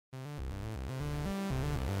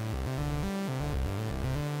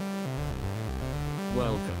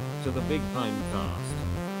welcome to the Big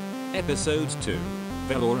Pinecast. Episode 2,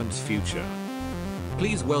 Valorant's Future.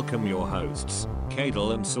 Please welcome your hosts,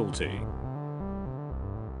 Cadel and Salty.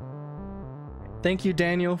 Thank you,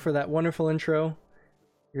 Daniel, for that wonderful intro.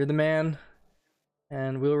 You're the man,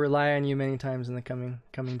 and we'll rely on you many times in the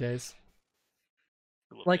coming days.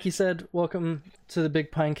 Like he said, welcome to the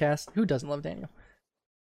Big Pinecast. Who doesn't love Daniel?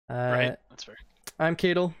 Right, that's fair. I'm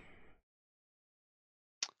Cadel.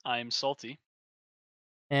 I'm Salty.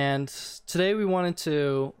 And today we wanted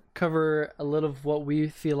to cover a little of what we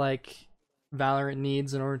feel like Valorant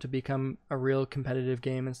needs in order to become a real competitive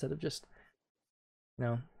game instead of just,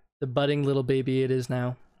 the budding little baby it is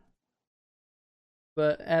now.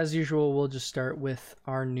 But as usual, we'll just start with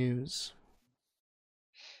our news.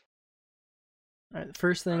 All right, the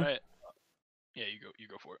first thing. All right. Yeah, you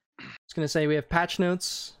go for it. I was gonna say we have patch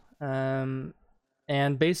notes, and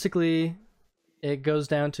basically it goes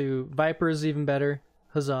down to Viper is even better.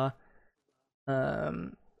 Huzzah!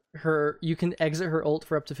 You can exit her ult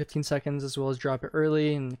for up to 15 seconds as well as drop it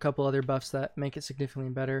early, and a couple other buffs that make it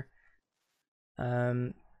significantly better.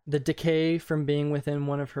 The decay from being within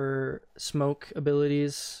one of her smoke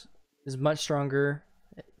abilities is much stronger,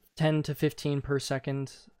 10 to 15 per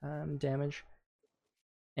second damage,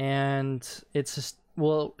 and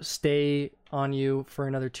will stay on you for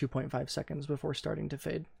another 2.5 seconds before starting to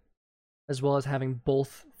fade, as well as having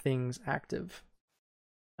both things active.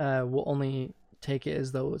 Will only take it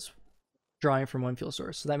as though it's drawing from one fuel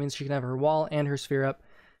source. So that means she can have her wall and her sphere up,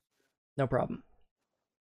 no problem.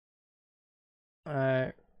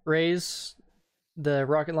 Raise, the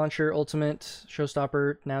rocket launcher ultimate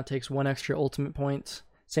showstopper, now takes 1 extra ultimate point.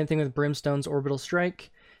 Same thing with Brimstone's orbital strike.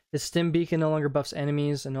 The stim beacon no longer buffs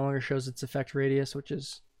enemies and no longer shows its effect radius, which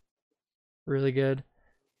is really good.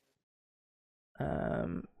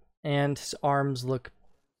 And his arms look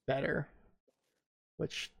better,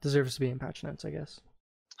 which deserves to be in patch notes, I guess.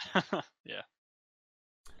 Yeah.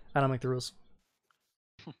 I don't make the rules.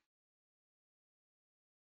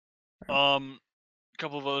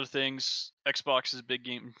 Couple of other things. Xbox's big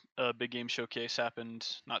game showcase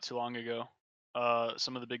happened not too long ago.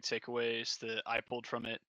 Some of the big takeaways that I pulled from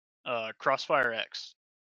it. Crossfire X.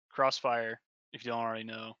 Crossfire, if you don't already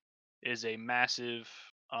know, is a massive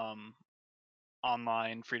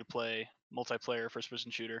online free-to-play multiplayer first-person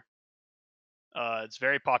shooter. It's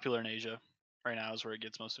very popular in Asia right now, is where it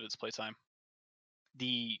gets most of its playtime.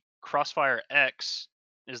 The Crossfire X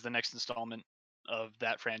is the next installment of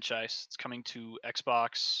that franchise. It's coming to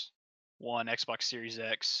Xbox One, Xbox Series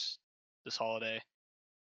X this holiday.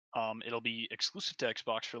 It'll be exclusive to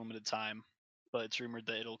Xbox for a limited time, but it's rumored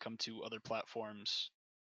that it'll come to other platforms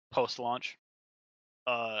post-launch.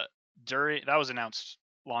 That was announced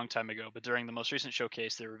a long time ago, but during the most recent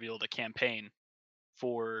showcase, they revealed a campaign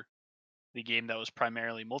for the game that was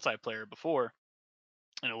primarily multiplayer before,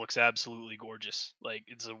 and it looks absolutely gorgeous. Like,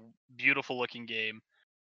 it's a beautiful looking game.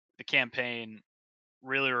 The campaign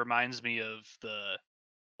really reminds me of the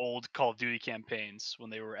old Call of Duty campaigns when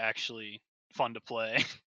they were actually fun to play.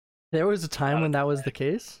 There was a time when that was the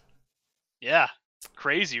case? Yeah.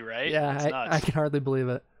 Crazy, right? Yeah, I can hardly believe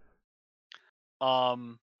it.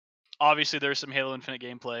 Obviously there's some Halo Infinite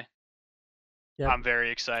gameplay. Yep. I'm very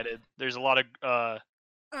excited. There's a lot of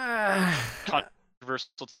controversial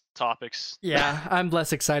topics. Yeah, I'm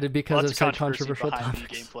less excited because of some controversial topics.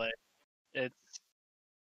 Gameplay.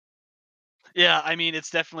 Yeah, I mean, it's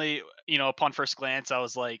definitely, upon first glance, I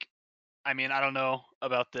was like, I don't know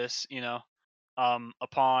about this,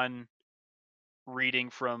 upon reading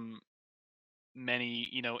from many,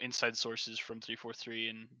 inside sources from 343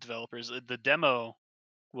 and developers, the demo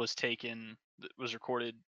was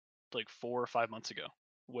recorded like 4 or 5 months ago,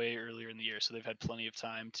 way earlier in the year. So they've had plenty of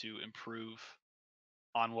time to improve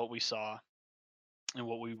on what we saw and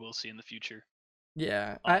what we will see in the future.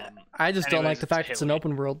 Yeah, I just don't like the fact it's an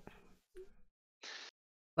open world.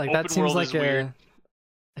 Like, open that seems like a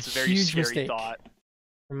very huge scary mistake thought.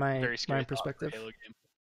 From my perspective. Halo game.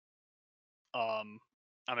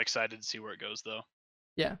 I'm excited to see where it goes, though.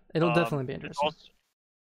 Yeah, it'll definitely be interesting.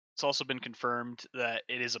 It's also been confirmed that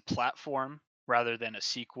it is a platform rather than a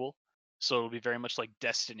sequel, so it'll be very much like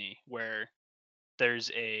Destiny, where there's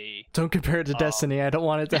a... Don't compare it to Destiny. I don't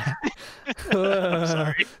want it to... I'm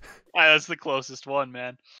sorry. That's the closest one,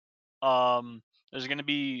 man. There's going to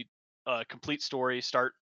be a complete story,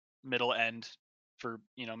 start, middle, end, for,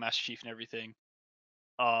 Master Chief and everything.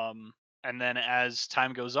 And then as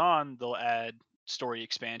time goes on, they'll add story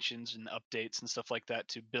expansions and updates and stuff like that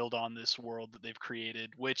to build on this world that they've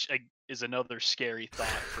created, which is another scary thought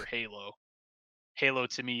for Halo. Halo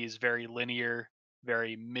to me is very linear,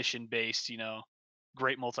 very mission based,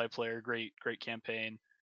 great multiplayer, great campaign.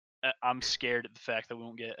 I'm scared at the fact that we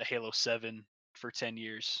won't get a Halo 7 for 10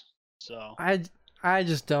 years. So I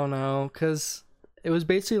just don't know, because it was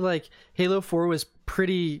basically like Halo 4 was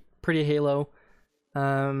pretty Halo,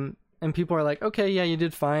 and people are like, okay, yeah, you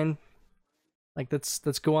did fine. Like let's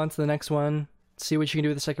go on to the next one, see what you can do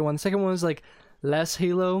with the second one. The second one was like less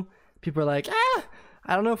Halo. People are like,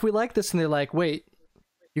 I don't know if we like this, and they're like, wait,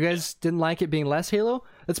 you guys didn't like it being less Halo?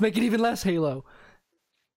 Let's make it even less Halo.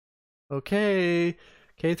 Okay,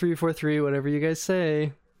 K343, whatever you guys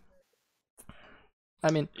say. I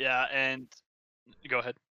mean, yeah, and go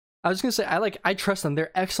ahead. I was gonna say I trust them.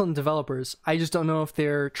 They're excellent developers. I just don't know if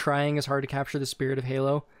they're trying as hard to capture the spirit of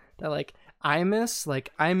Halo that I miss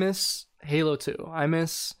Halo 2. I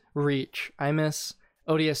miss Reach. I miss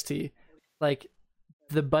ODST. Like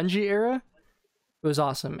the Bungie era, it was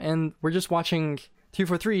awesome. And we're just watching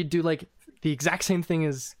 243 do like the exact same thing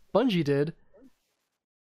as Bungie did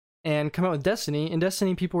and come out with Destiny. In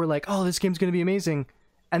Destiny, people were like, "Oh, this game's gonna be amazing,"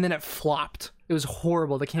 and then it flopped. It was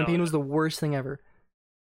horrible. The campaign was the worst thing ever.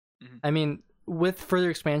 Mm-hmm. I mean, with further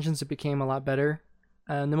expansions, it became a lot better.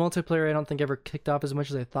 And the multiplayer, I don't think ever kicked off as much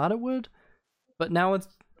as I thought it would. But now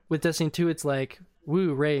with Destiny 2, it's like,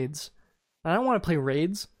 woo, raids. I don't want to play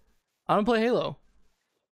raids. I want to play Halo.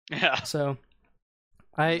 Yeah. So,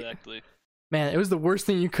 exactly. Man, it was the worst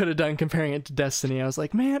thing you could have done comparing it to Destiny. I was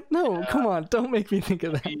like, man, no, come on, don't make me think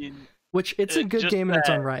of that. I mean, which it's a good game in its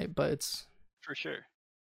own right, but it's for sure.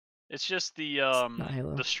 It's just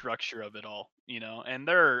the structure of it all, And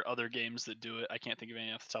there are other games that do it. I can't think of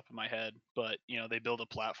any off the top of my head, but they build a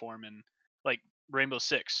platform, and like Rainbow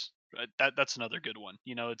Six, that's another good one.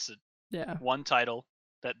 It's one title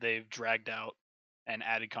that they've dragged out and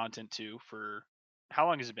added content to for how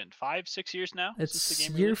long has it been? 5-6 years now? It's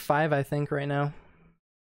year 5, I think, right now.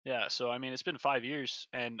 Yeah, so I mean, it's been 5 years,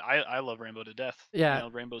 and I love Rainbow to death. Yeah,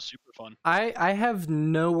 Rainbow's super fun. I have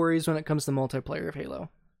no worries when it comes to multiplayer of Halo,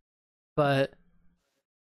 but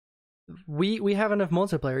we have enough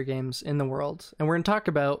multiplayer games in the world, and we're gonna talk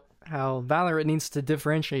about how Valorant needs to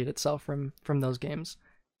differentiate itself from those games.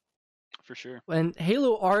 For sure. And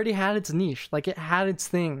Halo already had its niche, like it had its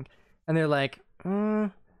thing, and they're like,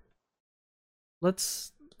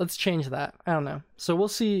 let's change that. I don't know. So we'll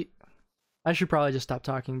see. I should probably just stop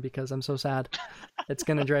talking because I'm so sad. It's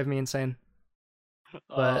gonna drive me insane.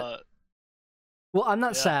 But well, I'm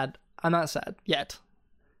not sad. I'm not sad yet.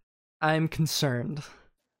 I'm concerned.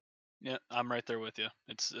 Yeah, I'm right there with you.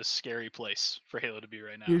 It's a scary place for Halo to be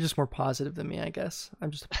right now. You're just more positive than me, I guess. I'm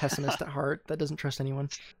just a pessimist at heart that doesn't trust anyone.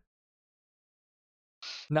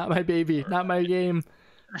 Not my baby. Not my game.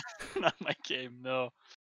 Not my game. No.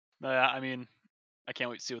 I mean, I can't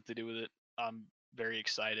wait to see what they do with it. I'm very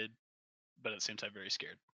excited, but at the same time, very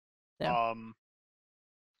scared. Yeah.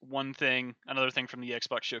 Another thing from the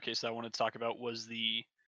Xbox showcase that I wanted to talk about was the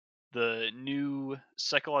new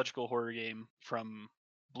psychological horror game from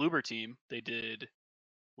Bloober Team. They did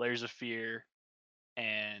Layers of Fear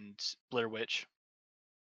and Blair Witch.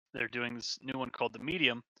 They're doing this new one called The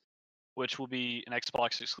Medium, which will be an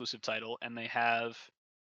Xbox exclusive title, and they have,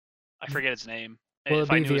 I forget its name. Will if it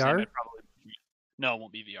be I knew VR? his name, I'd probably... No, it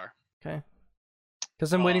won't be VR. Okay.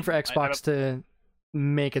 Because I'm waiting for Xbox to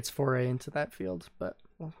make its foray into that field, but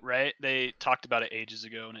right, they talked about it ages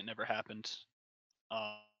ago, and it never happened.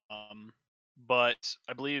 But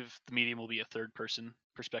I believe The Medium will be a third-person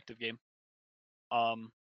perspective game.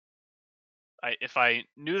 If I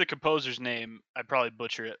knew the composer's name, I'd probably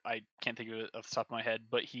butcher it. I can't think of it off the top of my head,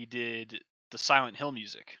 but he did the Silent Hill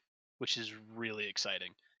music, which is really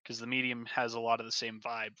exciting because The Medium has a lot of the same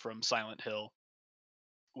vibe from Silent Hill,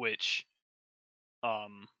 which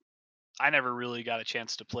I never really got a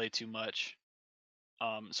chance to play too much.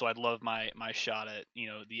 So I'd love my shot at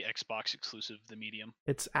the Xbox exclusive The Medium.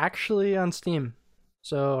 It's actually on Steam,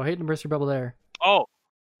 so I hate to burst your bubble there. Oh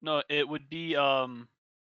no, it would be oh,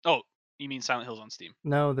 you mean Silent Hill's on Steam?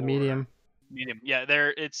 No, The Medium. Medium, yeah.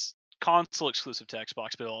 It's console exclusive to Xbox,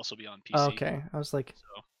 but it'll also be on PC. Oh, okay, I was like,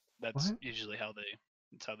 so that's usually how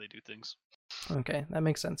they do things. Okay, that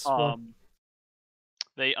makes sense.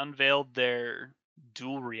 They unveiled their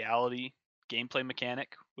dual reality gameplay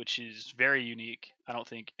mechanic, which is very unique. I don't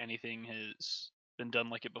think anything has been done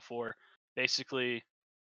like it before. Basically,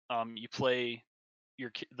 you play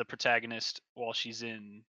the protagonist while she's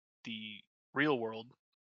in the real world,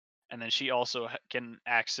 and then she also can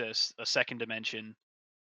access a second dimension,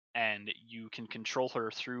 and you can control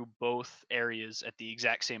her through both areas at the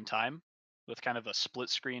exact same time with kind of a split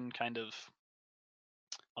screen kind of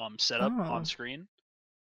setup on screen.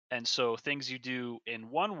 And so things you do in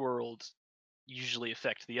one world usually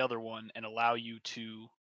affect the other one and allow you to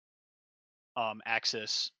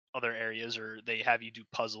access other areas, or they have you do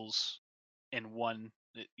puzzles in one,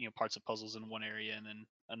 parts of puzzles in one area and then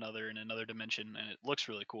another in another dimension, and it looks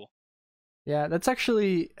really cool. Yeah, that's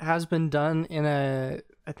actually has been done in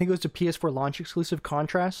I think it was a PS4 launch exclusive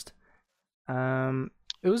Contrast.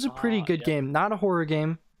 It was a pretty good game, not a horror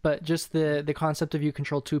game, but just the concept of you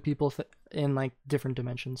control two people in like different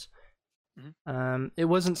dimensions. It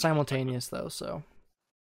wasn't simultaneous though, so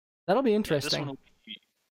that'll be interesting. This one will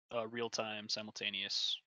be real time,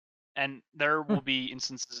 simultaneous, and there will be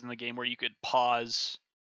instances in the game where you could pause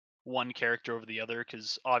one character over the other,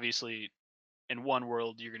 because obviously in one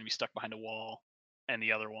world you're going to be stuck behind a wall, and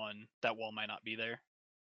the other one, that wall might not be there.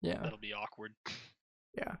 Yeah, that'll be awkward.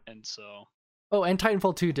 Yeah. And so and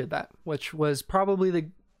Titanfall 2 did that, which was probably the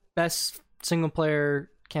best single player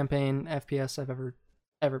campaign FPS I've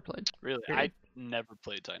ever played. Really? I never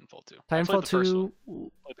played Titanfall 2. Titanfall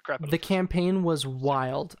 2, the campaign was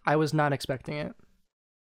wild. I was not expecting it.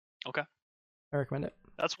 Okay. I recommend it.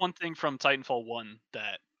 That's one thing from Titanfall 1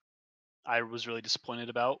 that I was really disappointed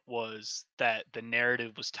about, was that the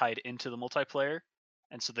narrative was tied into the multiplayer,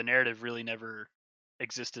 and so the narrative really never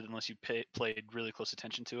existed unless you played really close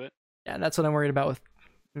attention to it. Yeah, that's what I'm worried about with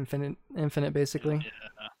Infinite basically.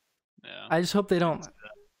 Yeah. I just hope they don't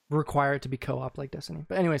require it to be co-op like Destiny.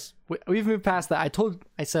 But anyways, we've moved past that.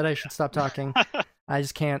 I said I should stop talking. I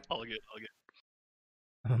just can't. All good.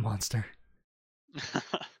 I'm a monster.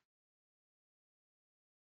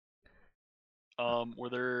 Were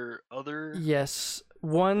there other? Yes,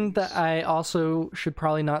 one that I also should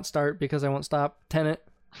probably not start because I won't stop. Tenet,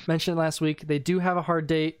 mentioned last week. They do have a hard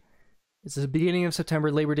date. It's the beginning of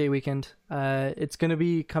September, Labor Day weekend. It's going to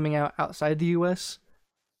be coming out outside the US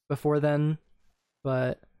before then,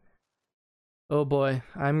 but oh boy,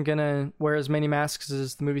 I'm going to wear as many masks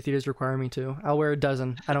as the movie theaters require me to. I'll wear a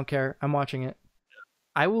dozen. I don't care. I'm watching it.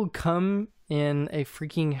 I will come in a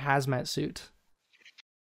freaking hazmat suit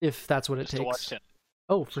if that's what it takes.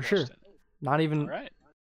 Oh, for sure. Not even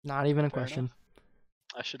a question.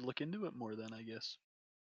 I should look into it more then, I guess.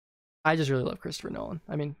 I just really love Christopher Nolan.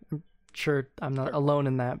 I mean, I'm sure I'm not alone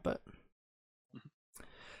in that, but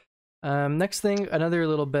next thing, another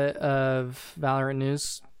little bit of Valorant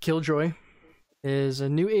news. Killjoy is a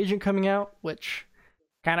new agent coming out, which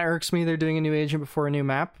kind of irks me. They're doing a new agent before a new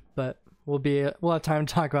map, but we'll have time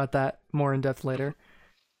to talk about that more in depth later.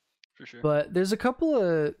 For sure. But there's a couple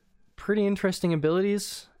of pretty interesting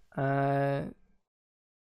abilities. The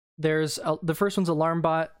first one's Alarm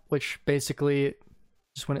Bot, which basically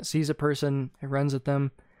just when it sees a person, it runs at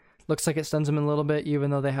them. Looks like it stuns them a little bit,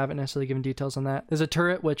 even though they haven't necessarily given details on that. There's a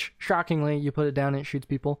turret, which shockingly, you put it down and it shoots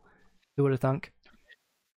people. Who would have thunk?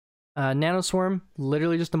 Nanoswarm,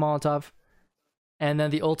 literally just a Molotov. And then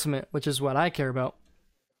the ultimate, which is what I care about.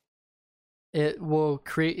 It will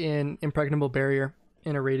create an impregnable barrier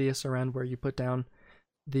in a radius around where you put down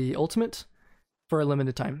the ultimate for a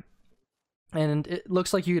limited time. And it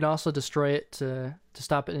looks like you can also destroy it to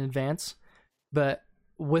stop it in advance. But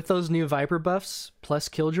with those new Viper buffs plus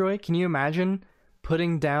Killjoy, can you imagine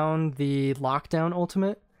putting down the lockdown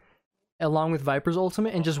ultimate along with Viper's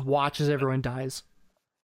ultimate and just watch as everyone dies?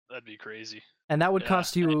 That'd be crazy. And that would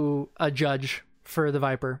cost you a judge for the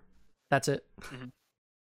Viper. That's it. Mm-hmm.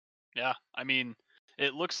 Yeah, I mean,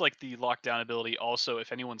 it looks like the lockdown ability also,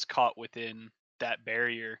 if anyone's caught within that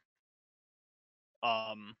barrier,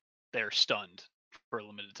 they're stunned for a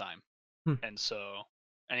limited time. And so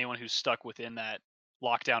anyone who's stuck within that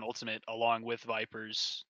lockdown ultimate along with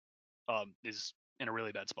Vipers is in a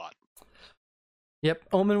really bad spot. Yep,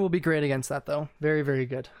 Omen will be great against that though. Very, very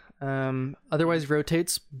good. Otherwise,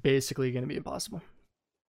 rotate's basically going to be impossible.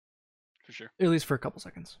 For sure. At least for a couple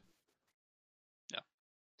seconds. Yeah.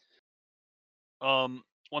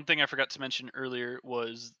 One thing I forgot to mention earlier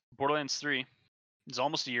was Borderlands 3 is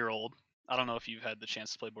almost a year old. I don't know if you've had the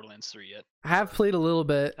chance to play Borderlands 3 yet. I have played a little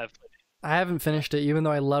bit. I haven't finished it, even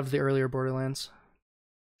though I loved the earlier Borderlands.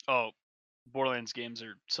 Oh, Borderlands games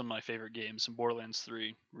are some of my favorite games, and Borderlands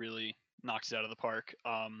 3 really knocks it out of the park.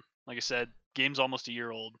 Like I said, game's almost a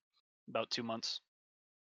year old, about 2 months.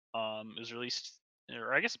 It was released,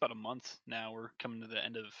 or I guess about a month now. We're coming to the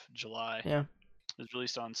end of July. Yeah. It was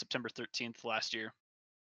released on September 13th last year.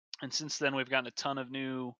 And since then, we've gotten a ton of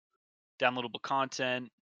new downloadable content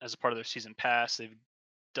as a part of their season pass. They've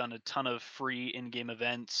done a ton of free in-game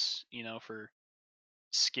events, for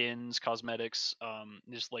skins, cosmetics,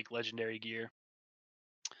 just like legendary gear.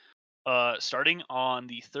 Starting on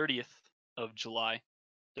the 30th of July,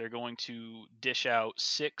 they're going to dish out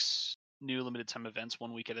 6 new limited time events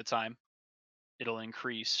 1 week at a time. It'll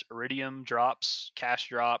increase Iridium drops, cash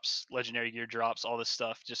drops, legendary gear drops, all this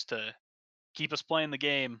stuff, just to keep us playing the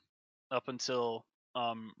game up until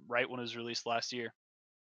right when it was released last year,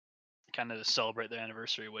 kind of to celebrate the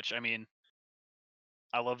anniversary. Which, I mean,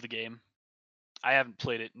 I love the game. I haven't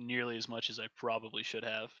played it nearly as much as I probably should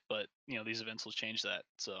have, but these events will change that.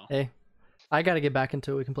 So Hey, I gotta get back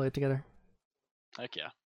into it. We can play it together. heck yeah,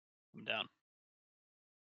 I'm down.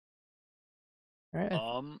 All right.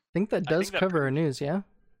 I think that does cover our news. Yeah.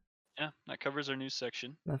 Yeah, that covers our news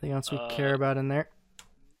section. Nothing else we care about in there.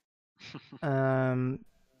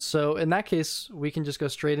 So in that case, we can just go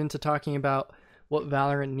straight into talking about what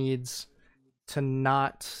Valorant needs to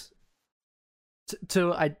not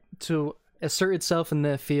to assert itself in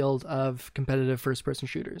the field of competitive first-person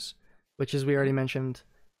shooters, which, as we already mentioned,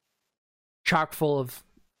 chock full of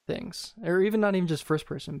things, or even not even just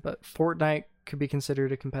first-person, but Fortnite could be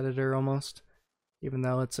considered a competitor almost, even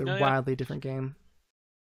though it's a wildly different game.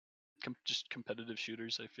 Just competitive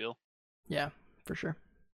shooters, I feel. Yeah, for sure.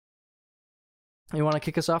 You want to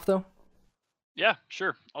kick us off, though? Yeah,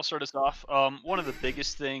 sure. I'll start us off. One of the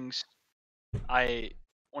biggest things,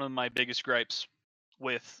 one of my biggest gripes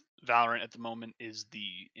with Valorant at the moment is the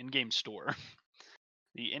in-game store.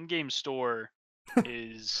 The in-game store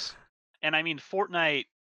is, and I mean, Fortnite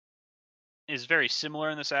is very similar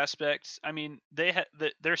in this aspect. I mean,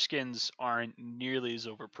 their skins aren't nearly as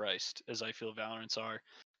overpriced as I feel Valorant's are,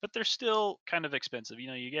 but they're still kind of expensive.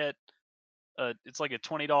 You get it's like a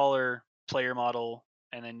 $20 player model,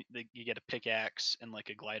 and then you get a pickaxe and like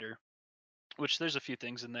a glider, which there's a few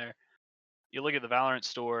things in there. You look at the Valorant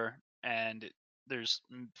store, and there's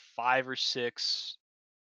 5 or 6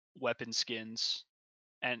 weapon skins,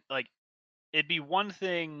 and like it'd be one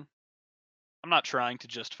thing. I'm not trying to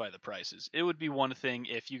justify the prices. It would be one thing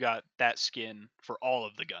if you got that skin for all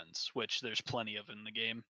of the guns, which there's plenty of in the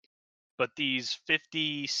game. But these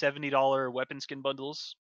 $50, $70 weapon skin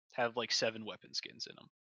bundles have like 7 weapon skins in them.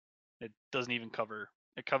 It doesn't even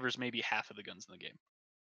it covers maybe half of the guns in the game,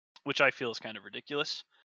 which I feel is kind of ridiculous.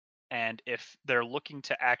 And if they're looking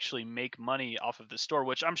to actually make money off of the store,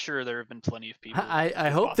 which I'm sure there have been plenty of people.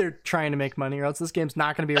 I hope they're trying to make money, or else this game's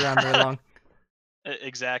not going to be around very long.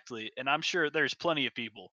 Exactly. And I'm sure there's plenty of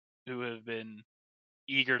people who have been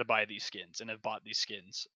eager to buy these skins and have bought these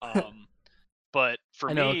skins. But for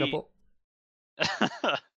me, I know a couple.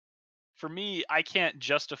 For me, I can't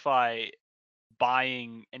justify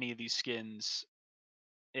buying any of these skins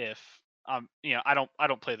if I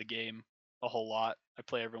don't play the game a whole lot. I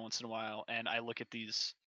play every once in a while, and I look at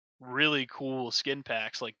these really cool skin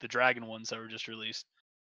packs, like the dragon ones that were just released.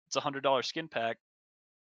 It's $100 skin pack.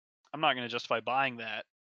 I'm not going to justify buying that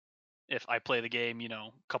if I play the game,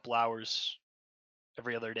 a couple hours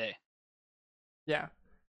every other day. Yeah.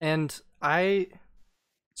 And I'm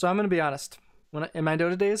going to be honest. In my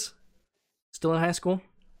Dota days, still in high school,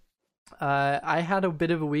 I had a bit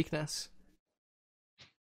of a weakness.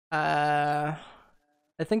 I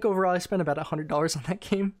think overall I spent about $100 on that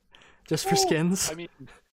game just for skins. I mean,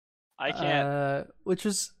 I can't. Which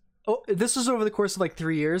was this was over the course of like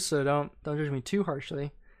 3 years, so don't judge me too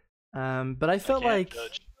harshly. But I felt like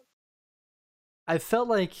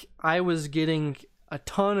I was getting a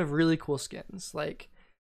ton of really cool skins. Like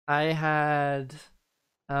I had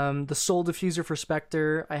the Soul Diffuser for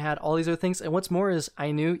Spectre. I had all these other things, and what's more is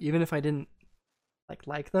I knew even if I didn't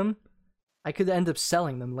like them, I could end up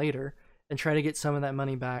selling them later and try to get some of that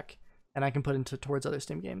money back, and I can put into towards other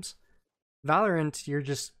Steam games. Valorant, you're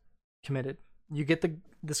just committed. You get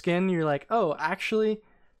the skin, you're like, oh, actually,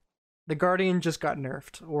 the Guardian just got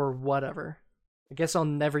nerfed, or whatever. I guess I'll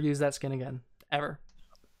never use that skin again, ever.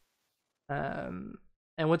 And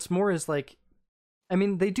what's more is like, I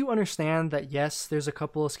mean, they do understand that yes, there's a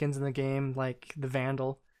couple of skins in the game, like the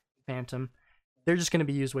Phantom. They're just going to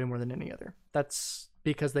be used way more than any other. That's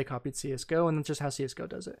because they copied CSGO, and that's just how CSGO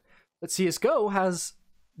does it. But CSGO has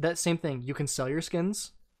that same thing. You can sell your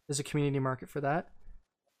skins. There's a community market for that.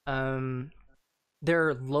 There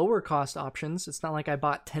are lower cost options. It's not like I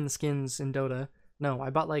bought 10 skins in Dota. No, I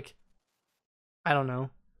bought I don't know,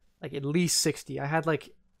 at least 60. I had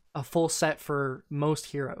a full set for most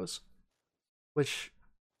heroes, which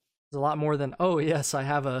is a lot more than, oh yes, I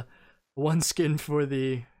have a one skin for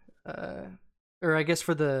the, or I guess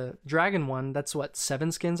for the dragon one, that's what,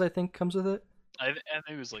 7 skins I think comes with it? I think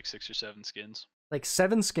it was 6 or 7 skins.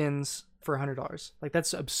 7 skins for $100.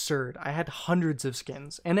 That's absurd. I had hundreds of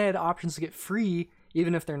skins, and I had options to get free,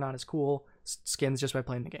 even if they're not as cool, skins just by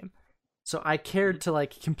playing the game. So I cared to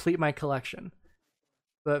complete my collection.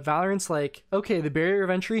 But Valorant's okay, the barrier of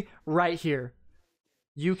entry, right here.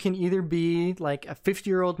 You can either be a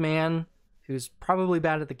 50-year-old man who's probably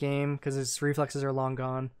bad at the game because his reflexes are long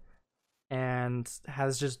gone and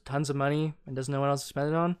has just tons of money and doesn't know what else to spend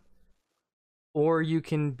it on, or you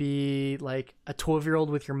can be like a 12-year-old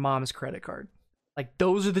with your mom's credit card. Like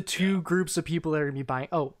those are the two groups of people that are gonna be buying.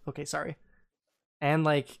 Oh, okay, sorry. And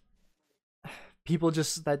like people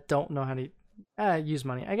just that don't know how to use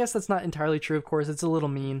money. I guess that's not entirely true. Of course, it's a little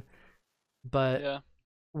mean, but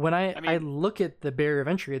when I look at the barrier of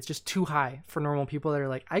entry, it's just too high for normal people that are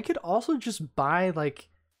like, I could also just buy like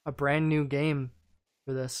a brand new game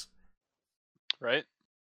for this. Right.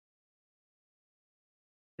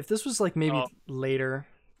 If this was like maybe later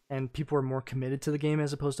and people were more committed to the game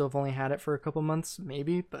as opposed to have only had it for a couple months,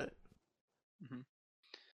 maybe, but.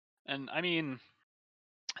 And I mean,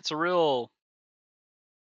 it's a real.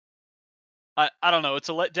 I don't know. It's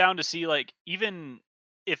a letdown to see, like, even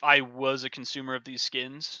if I was a consumer of these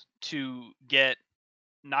skins, to get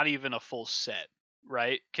not even a full set,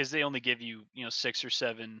 right? Because they only give you, 6 or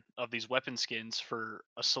 7 of these weapon skins for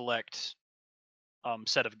a select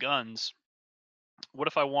set of guns. What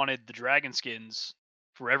if I wanted the dragon skins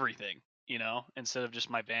for everything, instead of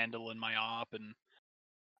just my Vandal and my Op? And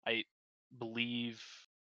I believe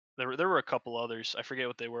there were a couple others. I forget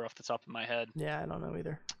what they were off the top of my head. Yeah, I don't know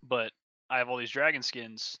either. But I have all these dragon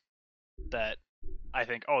skins that I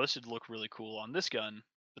think, oh, this would look really cool on this gun,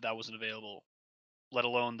 but that wasn't available. Let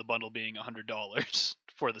alone the bundle being $100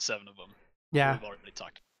 for the 7 of them. Yeah, we've already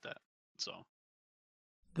talked about that. So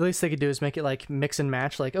the least they could do is make it like mix and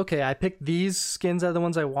match. Like, okay, I picked these skins out of the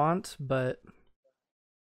ones I want, but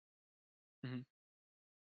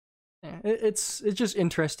yeah, it's just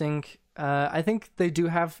interesting. I think they do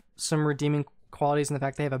have some redeeming qualities in the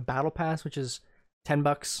fact they have a battle pass, which is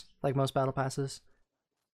 $10, like most battle passes.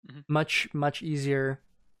 Much easier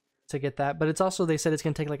to get that, but it's also, they said it's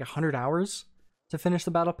gonna take like 100 hours to finish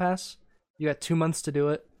the battle pass. You got 2 months to do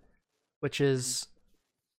it, which is,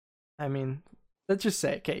 I mean, let's just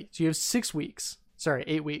say, okay, so you have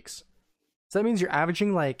 8 weeks. So that means you're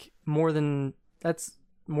averaging like more than 10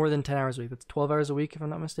 hours a week. That's 12 hours a week, if I'm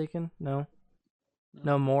not mistaken. No,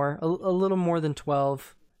 more. A little more than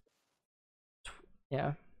 12.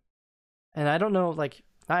 Yeah. And I don't know, like,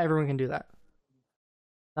 not everyone can do that.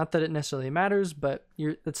 Not that it necessarily matters, but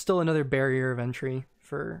it's still another barrier of entry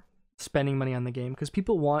for spending money on the game, because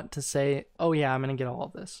people want to say, oh yeah, I'm going to get all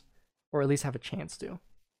of this, or at least have a chance to.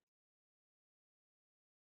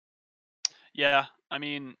 Yeah, I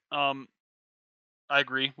mean, I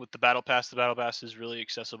agree with the battle pass. The battle pass is really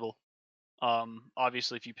accessible.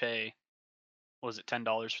 Obviously, if you pay, what was it, $10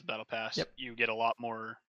 for the battle pass, you get a lot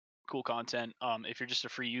more cool content. If you're just a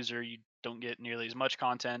free user, you don't get nearly as much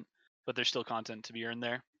content, but there's still content to be earned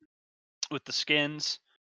there. With the skins,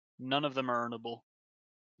 none of them are earnable.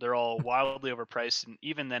 They're all wildly overpriced, and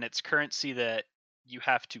even then, it's currency that you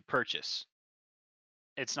have to purchase.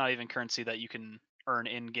 It's not even currency that you can earn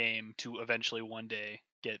in game to eventually one day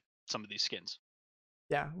get some of these skins.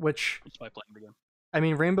 Yeah, which by playing the game. I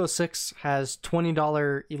mean, Rainbow Six has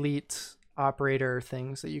 $20 elite operator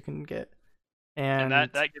things that you can get, and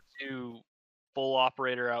that gives you full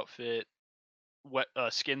operator outfit,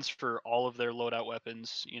 skins for all of their loadout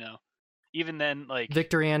weapons. Even then, like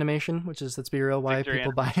victory animation, which is, let's be real, why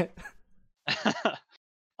people buy it.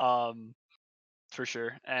 For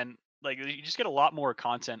sure, and like you just get a lot more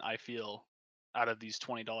content, I feel, out of these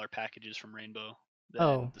 $20 packages from Rainbow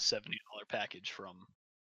than the $70 package from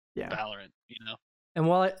Valorant. And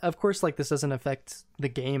while of course, like, this doesn't affect the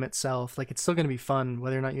game itself, like, it's still going to be fun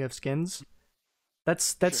whether or not you have skins.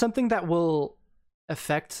 That's something that will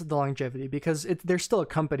affect the longevity, because they're still a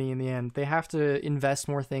company in the end. They have to invest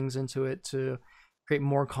more things into it to create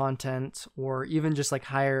more content, or even just like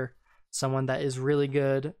hire someone that is really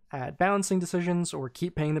good at balancing decisions, or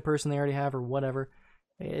keep paying the person they already have, or whatever.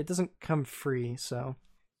 It doesn't come free, so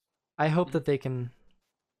I hope that they can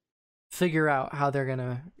figure out how they're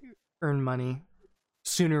gonna earn money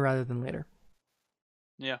sooner rather than later.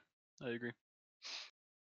 Yeah, I agree.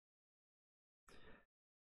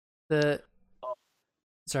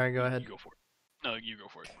 Sorry, go ahead. You go for it. No, you go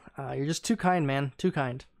for it. You're just too kind, man. Too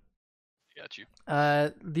kind. Got you.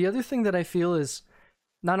 The other thing that I feel is,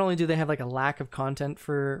 not only do they have like a lack of content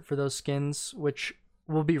for those skins, which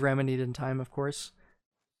will be remedied in time, of course,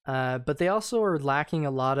 but they also are lacking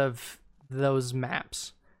a lot of those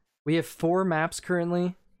maps. We have 4 maps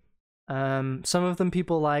currently. Some of them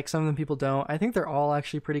people like, some of them people don't. I think they're all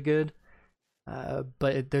actually pretty good,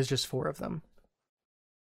 but there's just 4 of them.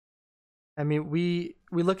 I mean, we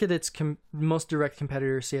look at its most direct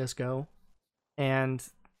competitor, CSGO, and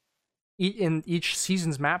in each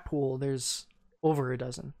season's map pool, there's over a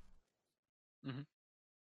dozen.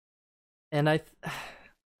 And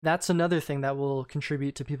that's another thing that will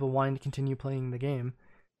contribute to people wanting to continue playing the game,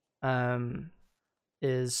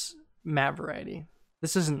 is map variety.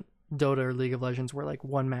 This isn't Dota or League of Legends where like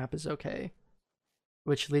one map is okay,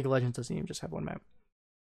 which League of Legends doesn't even just have one map.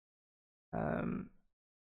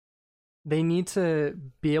 They need to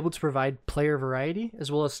be able to provide player variety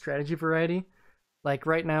as well as strategy variety. Like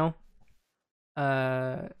right now,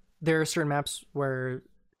 there are certain maps where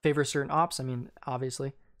favor certain ops. I mean,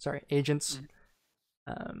 obviously, sorry, agents.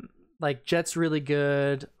 Like Jet's really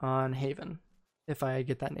good on Haven, if I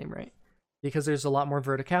get that name right, because there's a lot more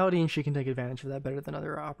verticality and she can take advantage of that better than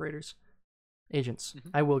other operators. Agents,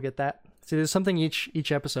 I will get that. See, there's something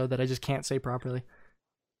each episode that I just can't say properly.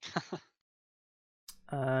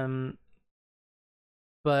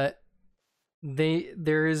 But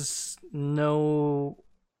there is no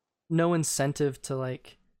incentive to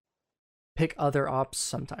like pick other ops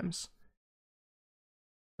sometimes.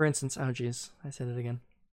 For instance, oh geez, I said it again.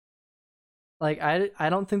 Like I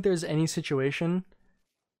don't think there's any situation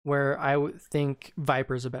where I would think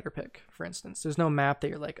Viper's a better pick, for instance. There's no map that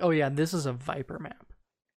you're like, oh yeah, this is a Viper map.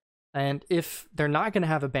 And if they're not going to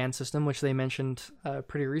have a ban system, which they mentioned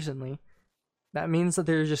pretty recently, that means that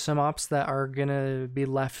there's just some ops that are going to be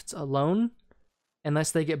left alone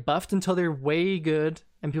unless they get buffed until they're way good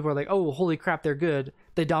and people are like, oh, holy crap, they're good.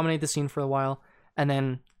 They dominate the scene for a while and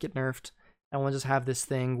then get nerfed. And we'll just have this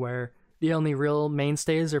thing where the only real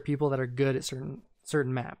mainstays are people that are good at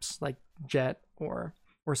certain maps, like Jet or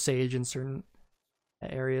Sage in certain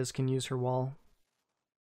areas can use her wall.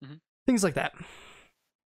 Things like that.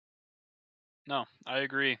 No, I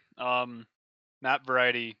agree. Map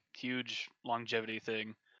variety, huge longevity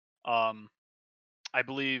thing. I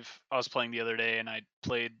believe I was playing the other day and I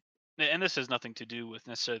played, and this has nothing to do with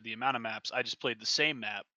necessarily the amount of maps. I just played the same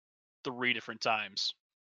map 3 different times,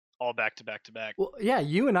 all back to back to back. Well, yeah,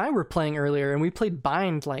 you and I were playing earlier and we played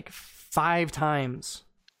Bind like 5 times.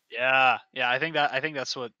 Yeah, I think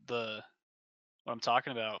that's what I'm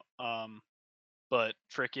talking about. But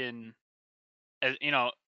freaking,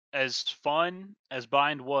 as fun as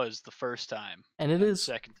Bind was the first time, and it is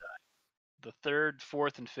the second time, the third,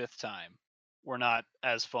 fourth, and fifth time were not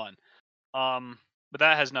as fun. But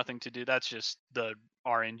that has nothing to do. That's just the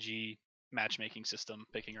RNG matchmaking system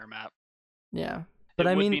picking our map. Yeah, but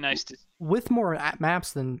I mean, be nice to... with more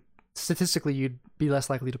maps, then statistically you'd be less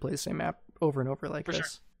likely to play the same map over and over like this. Sure.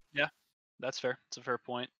 Yeah, that's fair. It's a fair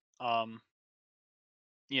point.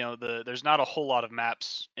 There's not a whole lot of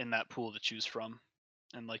maps in that pool to choose from,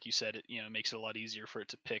 and like you said, it makes it a lot easier for it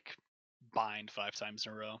to pick Bind 5 times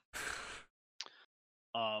in a row.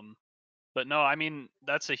 But no, I mean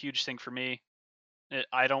that's a huge thing for me.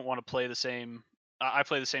 I don't want to play the same. I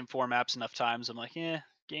play the same 4 maps enough times. I'm like,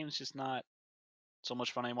 game's just not so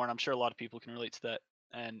much fun anymore. And I'm sure a lot of people can relate to that.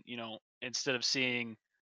 And instead of seeing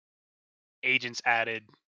agents added,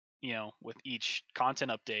 with each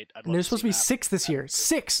content update, I'd love and there's supposed to be 6 this year.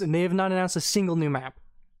 6, and they have not announced a single new map.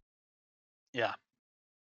 Yeah.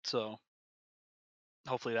 So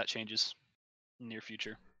hopefully that changes in the near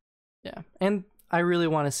future. Yeah, and I really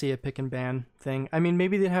want to see a pick and ban thing. I mean,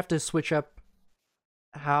 maybe they'd have to switch up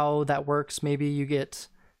how that works. Maybe you get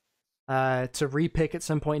to repick at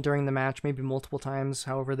some point during the match, maybe multiple times,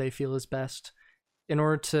 however they feel is best, in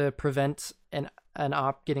order to prevent an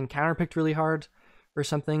op getting counterpicked really hard or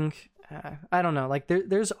something. I don't know. Like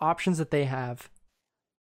there's options that they have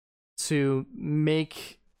to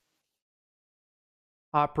make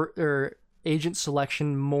agent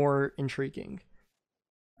selection more intriguing.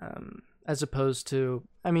 As opposed to,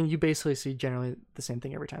 I mean, you basically see generally the same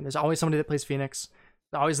thing every time. There's always somebody that plays Phoenix.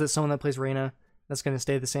 There's always someone that plays Reyna. That's going to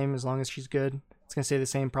stay the same as long as she's good. It's going to stay the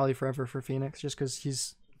same probably forever for Phoenix, just because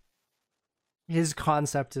his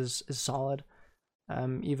concept is solid.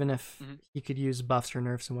 Even if he could use buffs or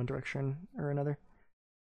nerfs in one direction or another.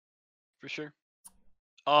 For sure.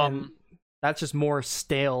 And that's just more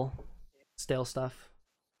stale stuff.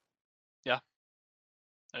 Yeah,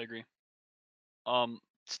 I agree.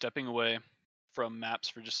 Stepping away from maps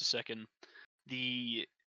for just a second, the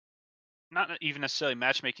not even necessarily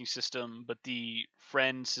matchmaking system, but the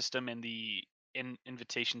friend system and the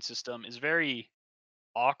invitation system is very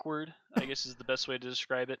awkward, I guess is the best way to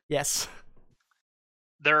describe it. Yes.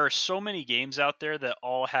 There are so many games out there that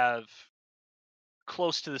all have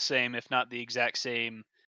close to the same, if not the exact same,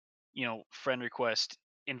 friend request,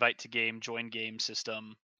 invite to game, join game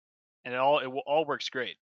system, and it all works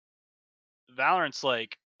great. Valorant's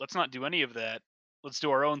like, let's not do any of that. Let's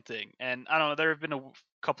do our own thing. And I don't know, there have been a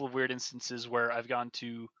couple of weird instances where I've gone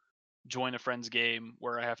to join a friend's game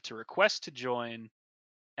where I have to request to join,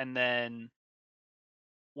 and then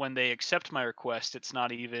when they accept my request, it's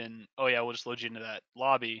not even, oh yeah, we'll just load you into that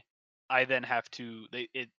lobby. I then have to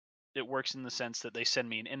it works in the sense that they send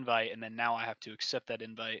me an invite and then now I have to accept that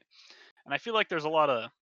invite. And I feel like there's a lot of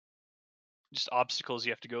just obstacles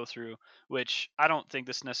you have to go through, which I don't think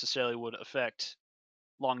this necessarily would affect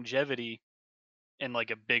longevity in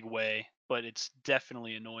like a big way, but it's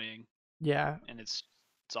definitely annoying Yeah. and it's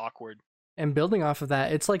awkward. And building off of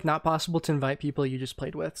that, it's like not possible to invite people you just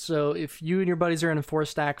played with. So if you and your buddies are in a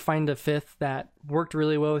 4-stack, find a 5th that worked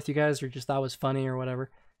really well with you guys or just thought was funny or whatever.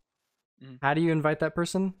 How do you invite that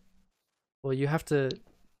person? Well, you have to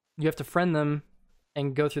friend them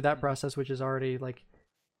and go through that process, which is already like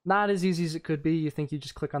not as easy as it could be. You think you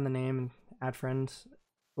just click on the name and add friends.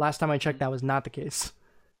 Last time I checked, that was not the case.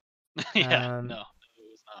 Yeah, no, it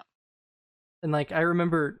was not. And like I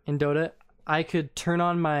remember in Dota, I could turn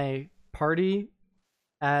on my party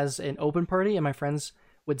as an open party, and my friends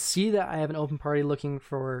would see that I have an open party looking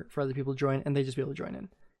for other people to join, and they just be able to join in.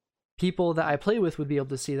 People that I play with would be able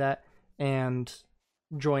to see that and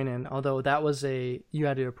join in, although that was you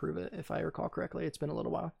had to approve it, if I recall correctly. It's been a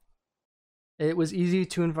little while. It was easy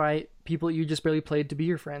to invite people you just barely played to be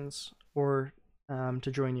your friends or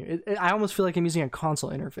to join you. I almost feel like I'm using a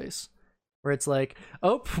console interface where it's like,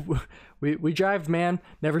 oh, we jived, man,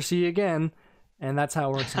 never see you again, and that's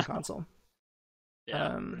how it works in console. Yeah,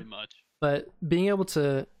 pretty much. But being able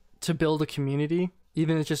to build a community,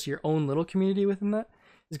 even if it's just your own little community within that,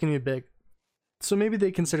 is going to be big. So maybe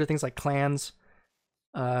they consider things like clans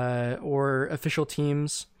or official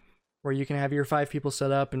teams where you can have your 5 people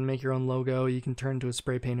set up and make your own logo. You can turn into a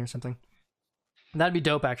spray paint or something. That'd be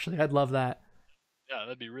dope, actually. I'd love that. Yeah,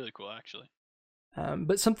 that'd be really cool, actually.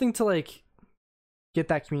 But something to like get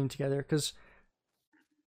that community together, because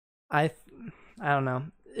I don't know.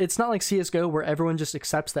 It's not like CS:GO where everyone just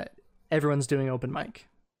accepts that everyone's doing open mic.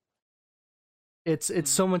 It's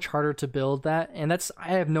so much harder to build that, and I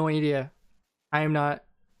have no idea. I am not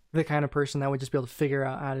the kind of person that would just be able to figure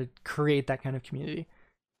out how to create that kind of community.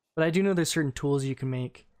 But I do know there's certain tools you can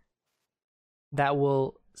make that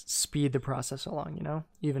will speed the process along,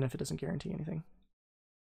 even if it doesn't guarantee anything.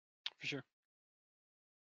 For sure.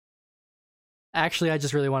 Actually, I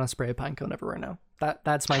just really want to spray a pine cone everywhere now.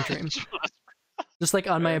 That's my dream. Just like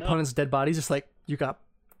on my opponent's dead bodies, just like you got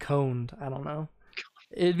coned. I don't know.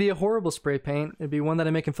 It'd be a horrible spray paint. It'd be one that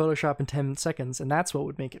I make in Photoshop in 10 seconds, and that's what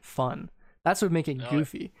would make it fun. That's what would make it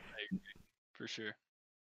goofy. I agree. For sure.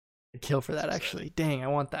 I'd kill for that, actually. Dang, I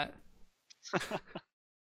want that.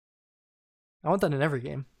 I want that in every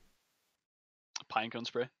game. Pinecone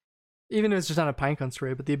spray? Even if it's just not a pinecone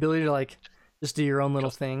spray, but the ability to like just do your own little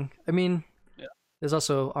thing. I mean, there's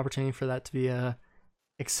also opportunity for that to be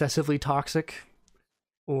excessively toxic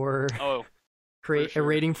or create a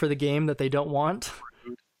rating for the game that they don't want.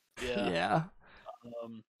 Yeah.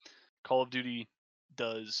 Call of Duty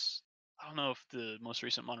does. I don't know if the most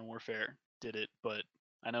recent Modern Warfare did it, but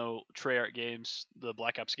I know Treyarch games, the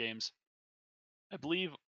Black Ops games, I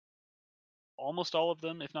believe almost all of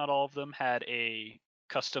them, if not all of them, had a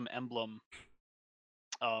custom emblem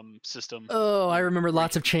system. Oh, I remember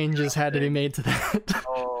lots of changes had to be made to that.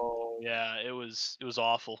 Oh yeah, it was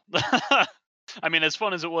awful. I mean, as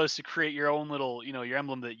fun as it was to create your own little, your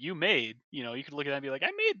emblem that you made, you could look at that and be like,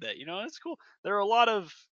 I made that, that's cool. There are a lot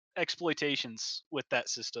of exploitations with that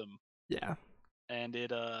system. Yeah. And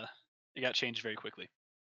it got changed very quickly.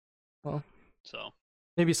 Well, so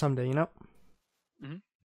maybe someday, Mm-hmm.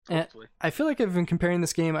 And I feel like I've been comparing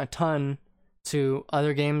this game a ton to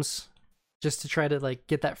other games just to try to like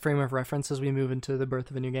get that frame of reference as we move into the birth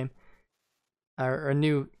of a new game. Or a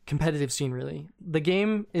new competitive scene, really. The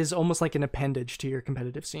game is almost like an appendage to your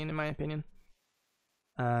competitive scene, in my opinion.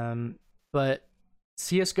 But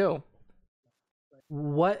CS:GO,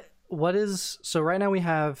 what is so right now we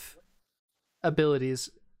have abilities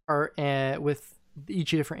with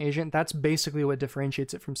each different agent. That's basically what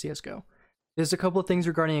differentiates it from CS:GO. There's a couple of things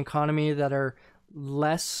regarding economy that are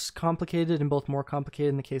less complicated and both more complicated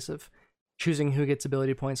in the case of choosing who gets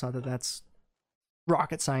ability points. Not that that's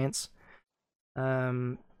rocket science.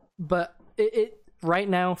 But it right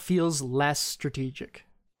now feels less strategic.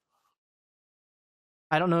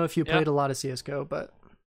 I don't know if you played a lot of CS:GO, but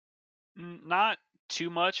not too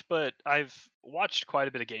much, but I've watched quite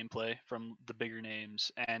a bit of gameplay from the bigger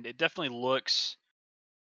names, and it definitely looks,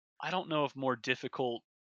 I don't know if more difficult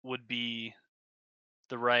would be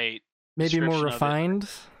the right maybe more refined.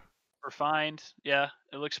 Refined, yeah.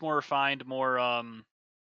 It looks more refined, more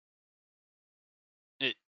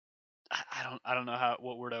I don't know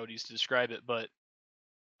what word I would use to describe it, but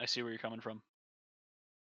I see where you're coming from.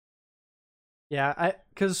 Yeah,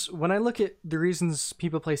 because when I look at the reasons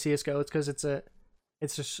people play CS:GO, it's because it's a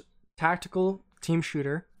tactical team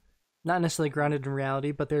shooter, not necessarily grounded in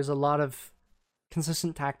reality, but there's a lot of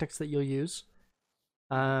consistent tactics that you'll use.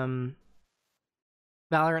 Valorant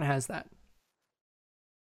has that.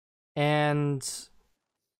 and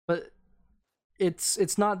but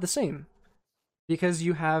it's not the same because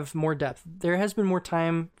you have more depth. There has been more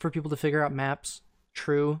time for people to figure out maps.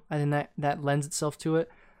 True, I think that lends itself to it.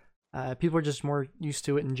 People are just more used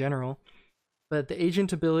to it in general. But the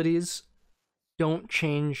agent abilities don't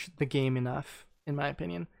change the game enough, in my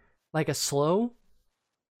opinion. Like a slow,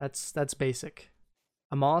 that's basic.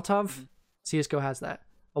 A Molotov, CS:GO has that.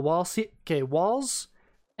 A wall, walls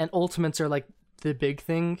and ultimates are like the big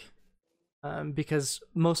thing, because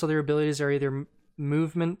most other abilities are either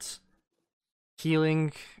movement,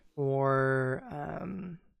 healing, or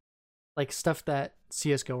like stuff that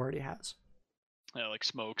CS:GO already has. Yeah, like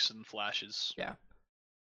smokes and flashes. Yeah.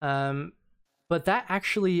 But that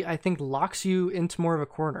actually, I think, locks you into more of a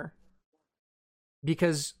corner.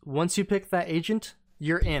 Because once you pick that agent,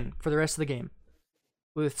 you're in for the rest of the game.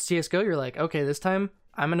 With CS:GO, you're like, okay, this time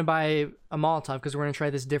I'm going to buy a Molotov because we're going to try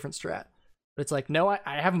this different strat. But it's like, no, I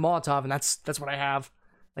have a Molotov, and that's what I have.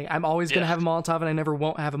 Like, I'm always going to have a Molotov, and I never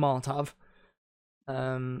won't have a Molotov.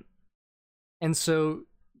 And so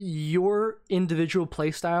your individual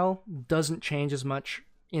playstyle doesn't change as much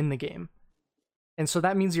in the game. And so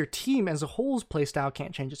that means your team as a whole's playstyle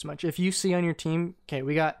can't change as much. If you see on your team, okay,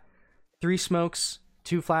 we got 3 smokes,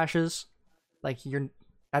 2 flashes, like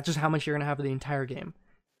that's just how much you're gonna have for the entire game.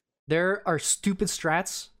 There are stupid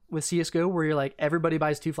strats with CS:GO where you're like, everybody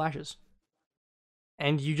buys 2 flashes.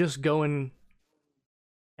 And you just go and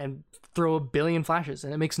throw a billion flashes,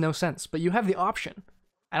 and it makes no sense. But you have the option.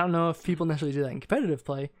 I don't know if people necessarily do that in competitive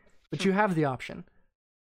play, but you have the option.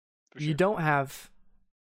 Sure. You don't have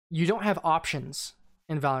options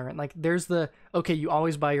in Valorant. Like, there's okay, you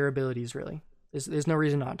always buy your abilities, really. There's no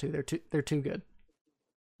reason not to. They're too good.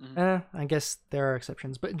 I guess there are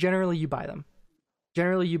exceptions, but generally you buy them.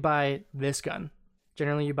 Generally you buy this gun.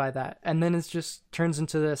 Generally you buy that. And then it just turns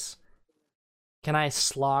into this, can I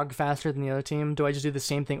slog faster than the other team? Do I just do the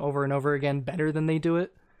same thing over and over again better than they do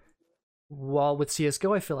it? While with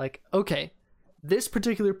CS:GO, I feel like, okay, this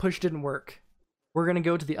particular push didn't work. We're going to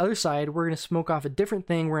go to the other side. We're going to smoke off a different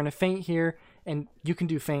thing. We're going to feint here, and you can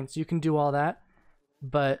do feints. You can do all that,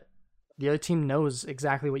 but the other team knows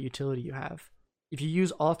exactly what utility you have. If you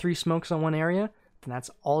use all 3 smokes on one area, then that's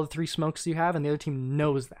all the 3 smokes you have, and the other team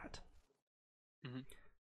knows that.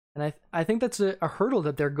 And I think that's a hurdle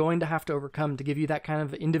that they're going to have to overcome to give you that kind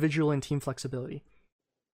of individual and team flexibility.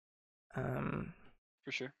 For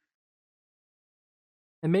sure.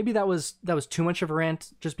 And maybe that was too much of a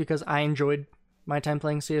rant just because I enjoyed my time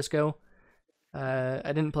playing CS:GO. I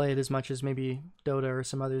didn't play it as much as maybe Dota or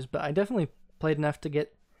some others, but I definitely played enough to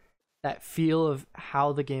get that feel of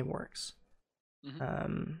how the game works.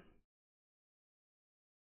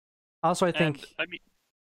 Also, I think...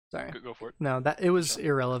 sorry. Go for it. No, that it was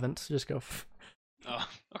irrelevant. Just go. Oh,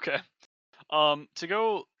 okay. To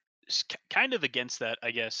go kind of against that,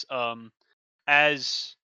 I guess.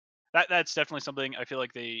 As that's definitely something I feel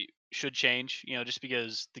like they should change. You know, just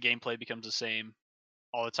because the gameplay becomes the same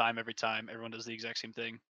all the time, every time everyone does the exact same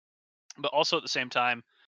thing. But also at the same time,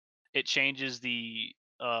 it changes the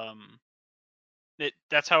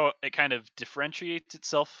that's how it kind of differentiates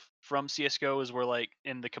itself from CS:GO, is where, like,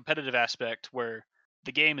 in the competitive aspect, where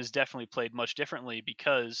the game is definitely played much differently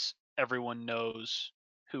because everyone knows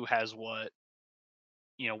who has what,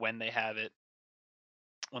 you know, when they have it,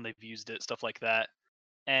 when they've used it, stuff like that.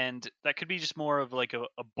 And that could be just more of like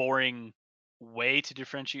a boring way to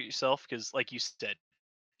differentiate yourself because, like you said,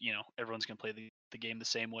 you know, everyone's going to play the game the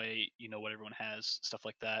same way, you know what everyone has, stuff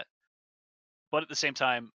like that. But at the same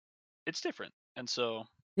time, it's different. And so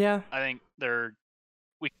yeah, I think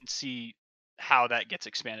we can see how that gets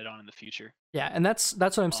expanded on in the future. Yeah, and that's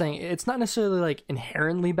what I'm saying. It's not necessarily like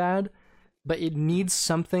inherently bad, but it needs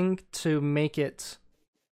something to make it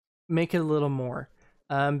a little more.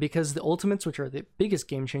 Because the ultimates, which are the biggest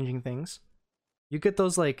game-changing things, you get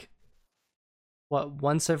those like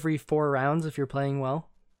once every 4 rounds if you're playing well.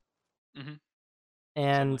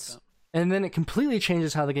 And like and then it completely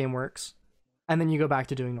changes how the game works, and then you go back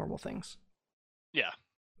to doing normal things. Yeah.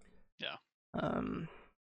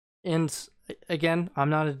 And again, I'm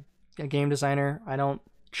not a game designer. I don't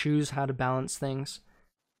choose how to balance things,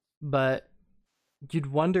 but you'd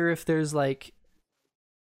wonder if there's like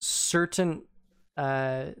certain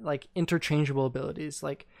like interchangeable abilities.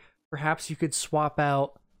 Like perhaps you could swap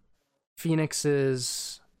out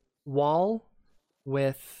Phoenix's wall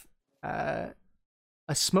with a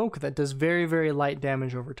smoke that does very, very light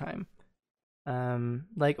damage over time.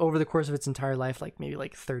 Like over the course of its entire life, like maybe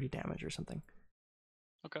like 30 damage or something.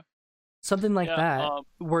 Okay. Something like that,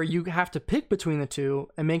 where you have to pick between the two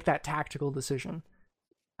and make that tactical decision,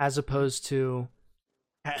 as opposed to,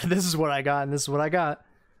 this is what I got and this is what I got.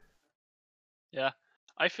 Yeah,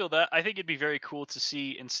 I feel that. I think it'd be very cool to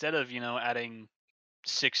see, instead of adding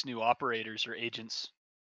 6 new operators or agents,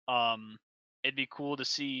 um, it'd be cool to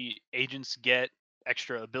see agents get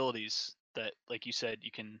extra abilities that, like you said,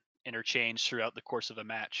 you can interchange throughout the course of a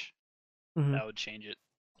match. That would change it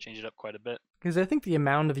up quite a bit. Because I think the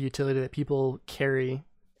amount of utility that people carry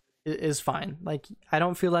is fine. Like, I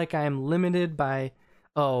don't feel like I'm limited by,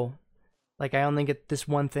 oh, like I only get this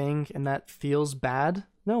one thing and that feels bad.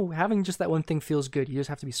 No, having just that one thing feels good. You just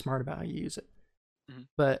have to be smart about how you use it. Mhm.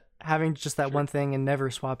 But having just that Sure. one thing and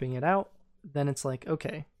never swapping it out, then it's like,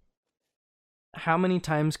 okay, how many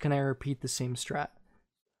times can I repeat the same strat?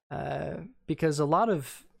 Because a lot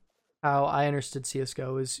of how I understood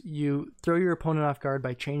CS:GO is you throw your opponent off guard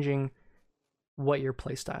by changing what your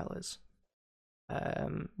playstyle is,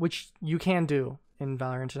 which you can do in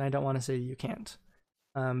Valorant, and I don't want to say you can't.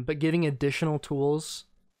 But giving additional tools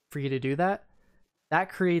for you to do that, that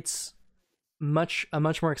creates a much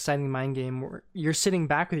more exciting mind game where you're sitting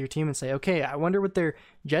back with your team and say, okay, I wonder what their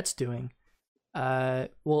Jet's doing.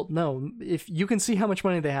 Well, no, if you can see how much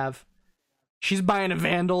money they have, she's buying a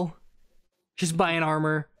Vandal, she's buying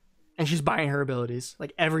armor, and she's buying her abilities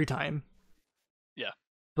like every time. Yeah,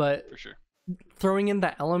 But for sure. throwing in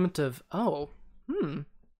that element of, oh,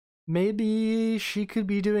 maybe she could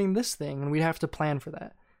be doing this thing, and we have to plan for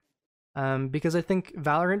that. Because I think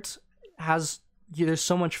Valorant has there's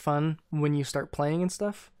so much fun when you start playing and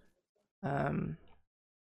stuff.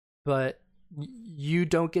 But you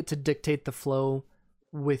don't get to dictate the flow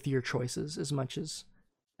with your choices as much as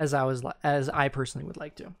I personally would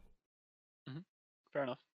like to. Fair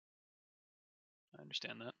enough. I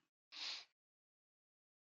understand that.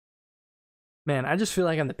 Man, I just feel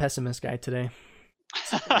like I'm the pessimist guy today.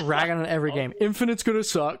 Ragging on every game. Infinite's gonna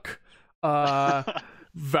suck.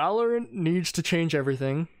 Valorant needs to change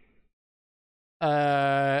everything.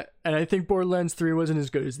 And I think Borderlands 3 wasn't as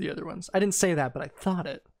good as the other ones. I didn't say that, but I thought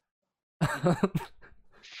it.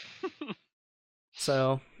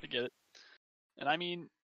 So I get it. And I mean,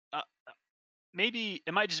 maybe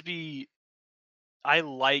it might just be I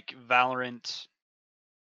like Valorant.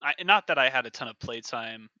 Not that I had a ton of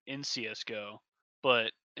playtime in CS:GO,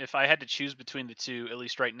 but if I had to choose between the two, at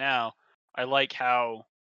least right now, I like how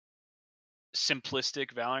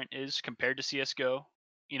simplistic Valorant is compared to CS:GO.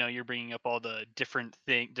 You're bringing up all the different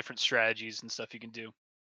strategies and stuff you can do.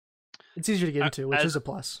 it's easier to get into, which As is a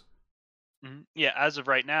plus. Yeah, as of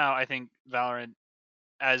right now, I think Valorant,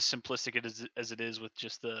 as simplistic as it is with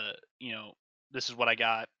just this is what I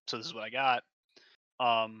got, so this is what I got,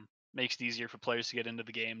 makes it easier for players to get into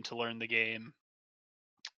the game, to learn the game.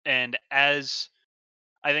 And as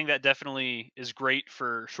I think that definitely is great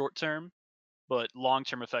for short term, but long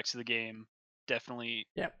term effects of the game definitely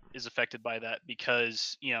Yeah. is affected by that,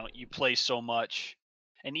 because you play so much.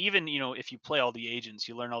 And even if you play all the agents,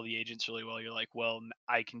 you learn all the agents really well. You're like, well,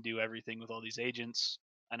 I can do everything with all these agents.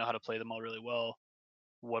 I know how to play them all really well.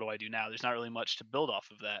 What do I do now? There's not really much to build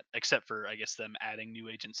off of that, except for, I guess, them adding new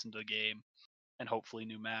agents into the game and hopefully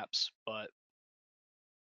new maps. But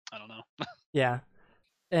I don't know. Yeah.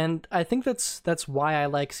 And I think that's why I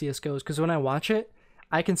like CS:GO, is because when I watch it,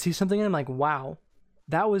 I can see something and I'm like, wow,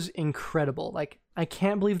 that was incredible. Like, I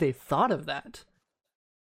can't believe they thought of that.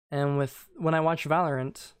 And when I watch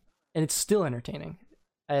Valorant, and it's still entertaining,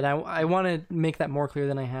 and I want to make that more clear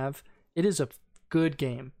than I have. It is a good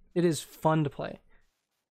game. It is fun to play.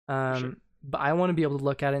 Sure. But I want to be able to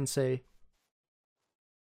look at it and say,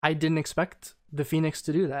 I didn't expect the Phoenix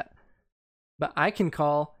to do that. But I can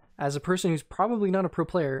call, as a person who's probably not a pro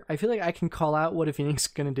player, I feel like I can call out what a Phoenix is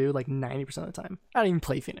going to do like 90% of the time. I don't even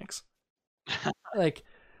play Phoenix. Like,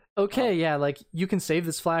 okay, yeah, like you can save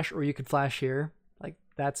this flash or you could flash here. Like,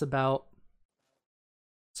 that's about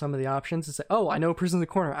some of the options. It's like, oh, I know a person's in the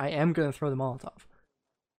corner. I am going to throw the Molotov.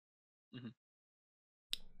 Mm-hmm.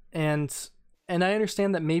 And I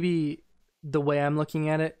understand that maybe the way I'm looking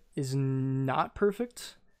at it is not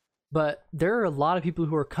perfect, but there are a lot of people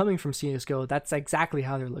who are coming from CS:GO. That's exactly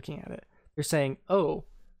how they're looking at it. They're saying, oh,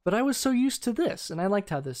 but I was so used to this, and I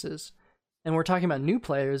liked how this is. And we're talking about new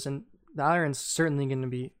players, and the Iron's certainly going to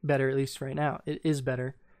be better, at least right now. It is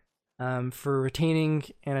better for retaining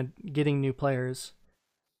and getting new players.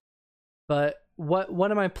 But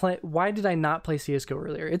what am I playing? Why did I not play CS:GO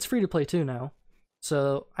earlier? It's free to play too now.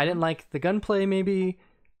 So I didn't like the gunplay, maybe.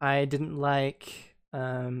 I didn't like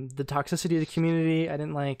the toxicity of the community. I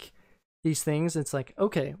didn't like these things. It's like,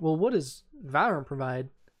 okay, well, what does Valorant provide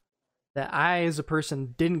that I, as a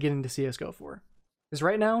person, didn't get into CS:GO for? Because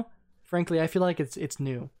right now, frankly, I feel like it's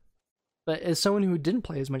new. But as someone who didn't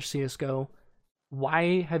play as much CS:GO,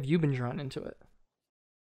 why have you been drawn into it?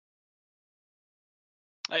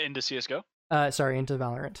 Into CS:GO? Sorry, into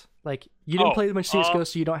Valorant. Like, you didn't play much CS:GO,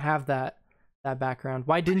 so you don't have that background.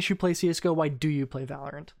 Why didn't you play CS:GO? Why do you play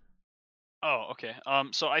Valorant? Oh, okay.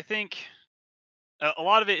 So I think a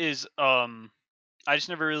lot of it is I just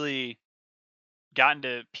never really got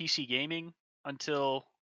into PC gaming until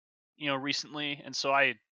recently, and so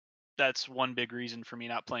that's one big reason for me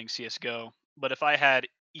not playing CS:GO. But if I had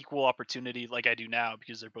equal opportunity like I do now,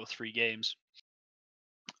 because they're both free games,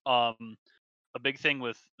 um, a big thing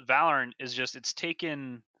with Valorant is just it's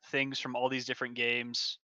taken things from all these different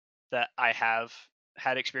games that I have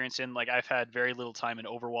had experience in. Like I've had very little time in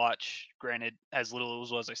Overwatch. Granted, as little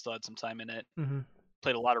as was, I still had some time in it. Mm-hmm.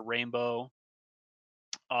 Played a lot of Rainbow.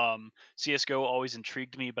 CS:GO always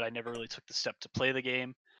intrigued me, but I never really took the step to play the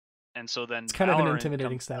game. And so then It's kind Valorant of an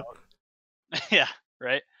intimidating step. yeah,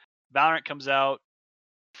 right. Valorant comes out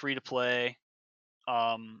free to play.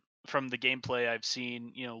 From the gameplay I've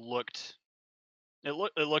seen, it looked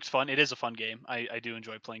fun. It is a fun game. I do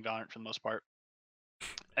enjoy playing Valorant for the most part.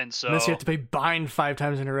 And so unless you have to play bind 5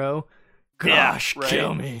 times in a row, gosh, yeah, right.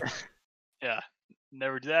 kill me. Yeah,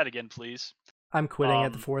 never do that again, please. I'm quitting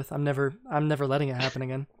at the 4th. I'm never letting it happen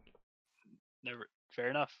again. Never. Fair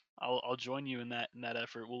enough. I'll join you in that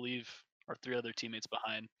effort. We'll leave our 3 other teammates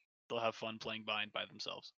behind. They'll have fun playing bind by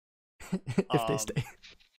themselves. If they stay.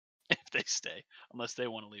 If they stay, unless they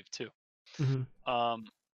want to leave too. Mm-hmm.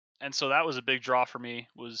 And so that was a big draw for me,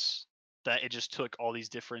 was that it just took all these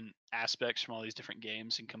different aspects from all these different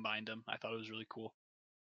games and combined them. I thought it was really cool.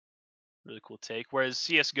 Really cool take. Whereas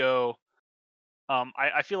CS:GO,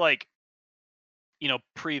 I feel like,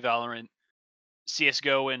 pre-Valorant,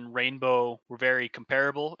 CS:GO and Rainbow were very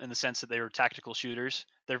comparable in the sense that they were tactical shooters.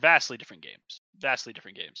 They're vastly different games. Vastly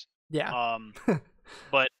different games. Yeah.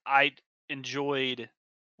 But I enjoyed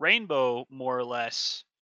Rainbow more or less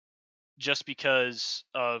just because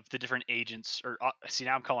of the different agents, or see,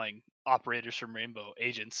 now I'm calling operators from Rainbow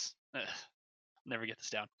agents. Ugh, never get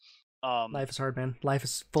this down. Life is hard, man. Life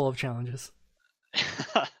is full of challenges.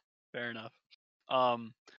 Fair enough.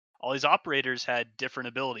 All these operators had different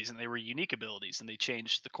abilities, and they were unique abilities, and they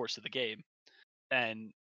changed the course of the game.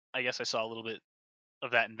 And I guess I saw a little bit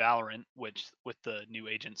of that in Valorant, with the new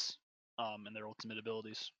agents and their ultimate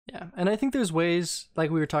abilities. Yeah, and I think there's ways,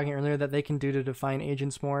 like we were talking earlier, that they can do to define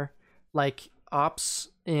agents more. Like ops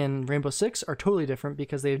in Rainbow Six are totally different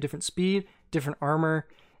because they have different speed, different armor,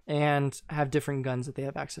 and have different guns that they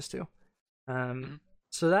have access to.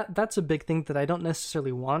 So that's a big thing that I don't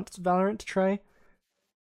necessarily want Valorant to try,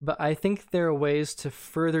 but I think there are ways to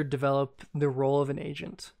further develop the role of an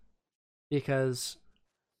agent, because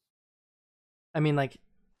I mean, like,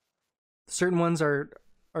 certain ones are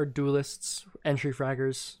duelists, entry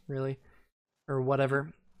fraggers, really, or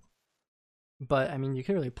whatever. But I mean, you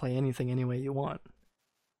can really play anything any way you want.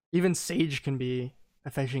 Even Sage can be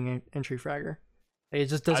a fetching entry fragger. It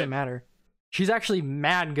just doesn't matter. She's actually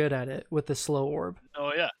mad good at it with the slow orb.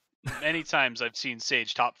 Oh yeah, many times I've seen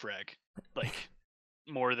Sage top frag, like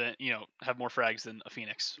more than have more frags than a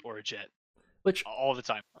Phoenix or a Jet. Which all the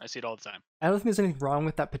time, I see it all the time. I don't think there's anything wrong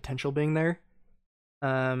with that potential being there.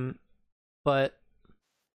 But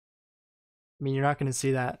I mean, you're not going to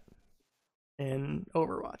see that in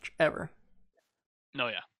Overwatch ever. No,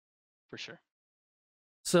 yeah, for sure.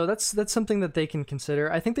 So that's something that they can consider.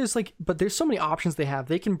 I think but there's so many options they have.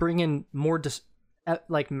 They can bring in more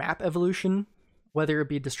like map evolution, whether it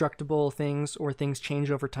be destructible things or things change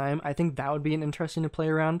over time. I think that would be an interesting to play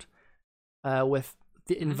around, with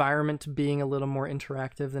the environment being a little more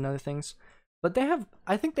interactive than other things. But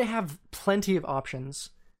I think they have plenty of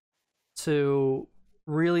options to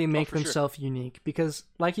really make themselves unique, because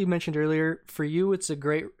like you mentioned earlier, for you it's a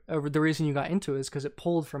great the reason you got into it is because it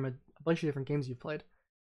pulled from a bunch of different games you've played.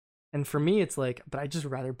 And for me it's like, but I just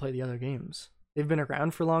rather play the other games. They've been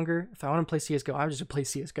around for longer. If I want to play CS:GO, I'm just gonna play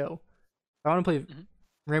CS:GO. If I want to play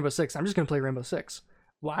Rainbow Six, I'm just gonna play Rainbow Six.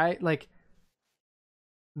 Why? Like,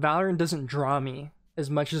 Valorant doesn't draw me as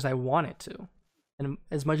much as I want it to, and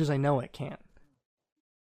as much as I know it can,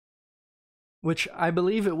 which I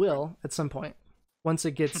believe it will at some point, once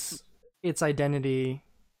it gets its identity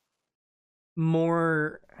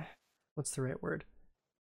more, what's the right word?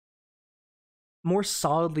 More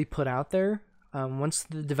solidly put out there. Once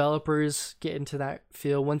the developers get into that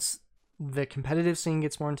feel, once the competitive scene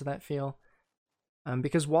gets more into that feel.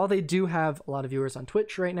 Because while they do have a lot of viewers on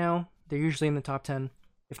Twitch right now, they're usually in the top 10,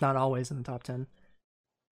 if not always in the top 10.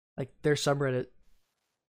 Like, their subreddit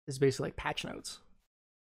is basically like patch notes.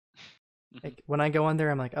 Like, when I go on there,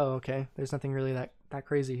 I'm like, oh, okay, there's nothing really that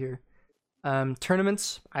crazy here.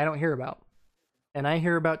 Tournaments, I don't hear about. And I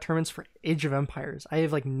hear about tournaments for Age of Empires. I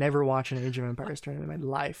have, like, never watched an Age of Empires tournament in my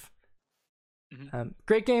life.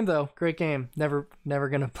 Great game though. Great game. Never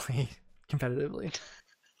gonna play competitively.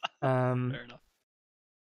 Fair enough.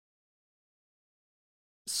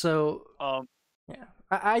 So Um, yeah,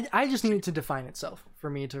 I just need it to define itself for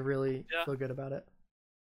me to really feel good about it.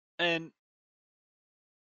 And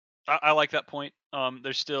I like that point.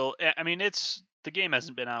 There's still, I mean, the game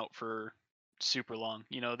hasn't been out for super long.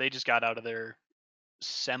 You know, they just got out of their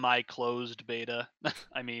semi-closed beta.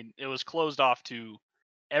 I mean, it was closed off to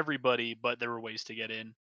everybody, but there were ways to get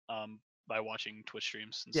in by watching Twitch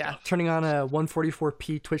streams and Yeah, stuff. turning on a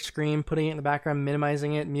 144p Twitch screen, putting it in the background,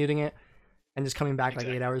 minimizing it, muting it, and just coming back like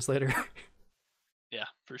 8 hours later. Yeah,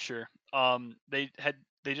 for sure.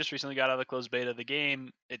 They just recently got out of the closed beta. The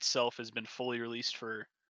game itself has been fully released for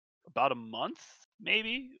about a month,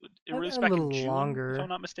 maybe. It released A back little in June, longer. if I'm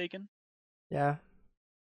not mistaken. Yeah.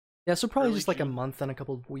 Yeah, so probably Early just like a June. month and a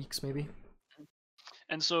couple of weeks, maybe.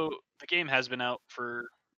 And so the game has been out for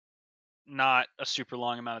not a super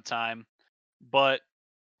long amount of time, but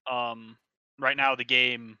right now the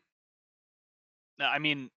game, I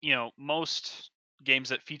mean, you know, most games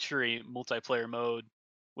that feature a multiplayer mode,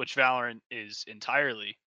 which Valorant is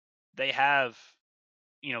entirely, they have,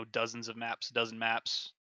 you know, dozens of maps, a dozen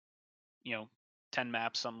maps, you know, 10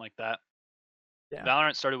 maps, something like that. Yeah.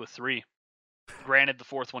 Valorant started with 3. Granted, the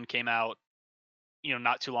 4th one came out, you know,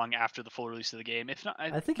 not too long after the full release of the game. If not,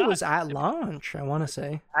 I think it was at launch, I want to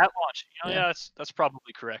say. at launch. You know, Yeah. yeah, that's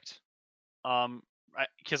probably correct.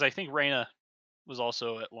 Because I think Reyna was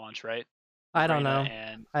also at launch, right? I don't Reyna know.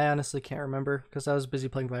 and I honestly can't remember because I was busy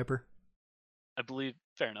playing Viper. I believe,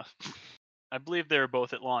 fair enough. I believe they were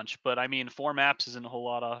both at launch, but I mean, 4 maps isn't a whole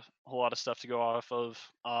lot of stuff to go off of.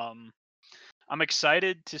 I'm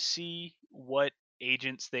excited to see what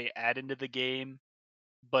agents they add into the game,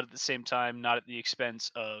 but at the same time, not at the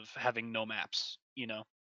expense of having no maps. You know.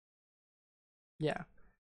 Yeah.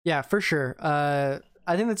 Yeah, for sure. I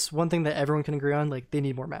think that's one thing that everyone can agree on. Like, they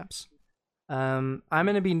need more maps. I'm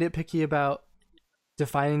going to be nitpicky about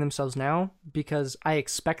defining themselves now because I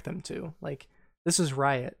expect them to. Like, this is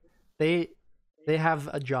Riot. They have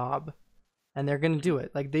a job and they're going to do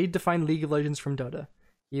it. Like, they defined League of Legends from Dota.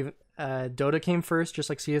 Even Dota came first, just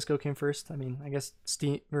like CS:GO came first. I mean, I guess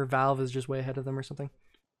Steam or Valve is just way ahead of them or something.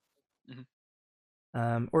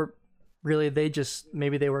 Or really,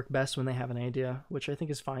 maybe they work best when they have an idea, which I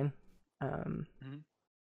think is fine.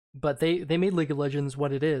 But they made League of Legends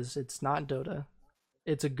what it is. It's not Dota.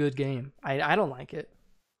 It's a good game. I don't like it,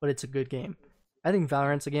 but it's a good game. I think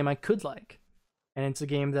Valorant's a game I could like, and it's a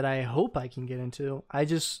game that I hope I can get into. I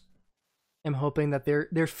just am hoping that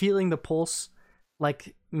they're feeling the pulse,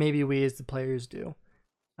 like maybe we as the players do.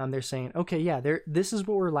 They're saying, okay, yeah, this is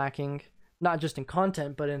what we're lacking, not just in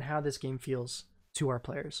content, but in how this game feels to our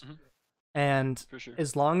players. And sure.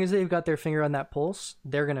 As long as they've got their finger on that pulse,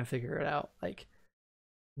 they're gonna figure it out. Like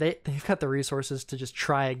they've got the resources to just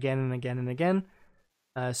try again and again and again.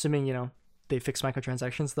 Assuming, you know, they fix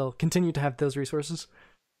microtransactions, they'll continue to have those resources.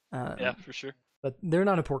 Yeah, for sure. But they're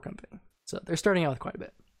not a poor company, so they're starting out with quite a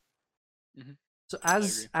bit. So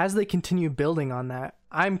as they continue building on that,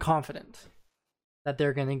 I'm confident that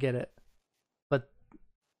they're gonna get it. But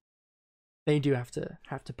they do have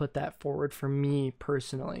to put that forward for me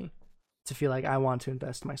personally to feel like I want to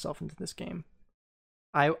invest myself into this game.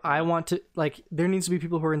 I want to, like, there needs to be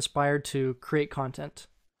people who are inspired to create content.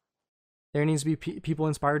 There needs to be people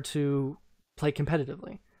inspired to play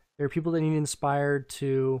competitively. There are people that need inspired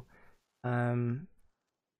to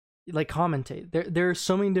like commentate. There are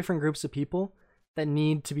so many different groups of people that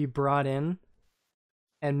need to be brought in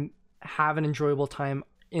and have an enjoyable time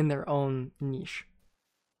in their own niche.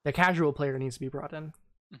 The casual player needs to be brought in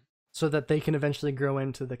so that they can eventually grow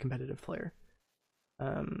into the competitive player.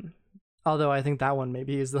 Although I think that one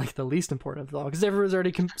maybe is like the least important of all because everyone's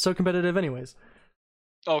already so competitive anyways.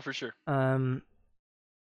 Oh, for sure.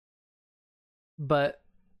 But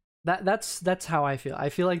that's how I feel. I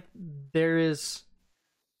feel like there is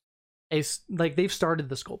like they've started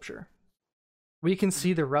the sculpture. We can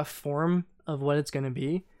see the rough form of what it's going to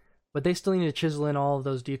be, but they still need to chisel in all of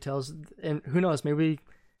those details. And who knows, maybe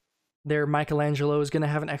their Michelangelo is going to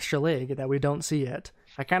have an extra leg that we don't see yet.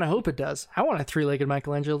 I kind of hope it does. I want a 3-legged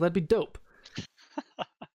Michelangelo. That'd be dope.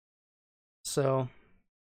 So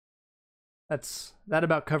that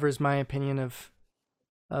about covers my opinion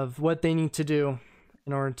of what they need to do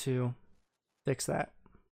in order to fix that.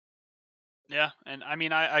 Yeah, and I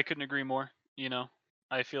mean, I couldn't agree more. You know,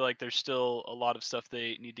 I feel like there's still a lot of stuff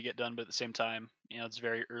they need to get done, but at the same time, you know, it's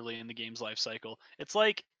very early in the game's life cycle. It's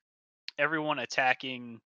like everyone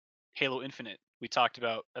attacking Halo Infinite we talked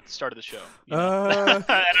about at the start of the show. You know? And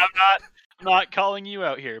I'm not calling you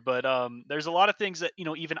out here, but there's a lot of things that, you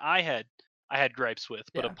know, even I had I had gripes with.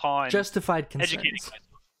 But Yeah. upon Justified educating concerns,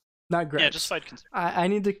 myself, not gripes. yeah, justified concerns. I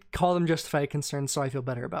need to call them justified concerns so I feel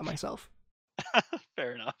better about myself.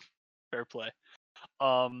 Fair enough. Fair play.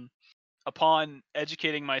 Upon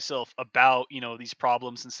educating myself about these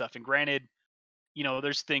problems and stuff, and granted,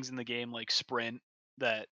 there's things in the game like sprint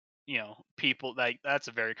that people that's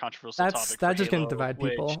a very controversial topic for That's just going Halo, to divide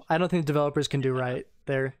which people. I don't think developers can do right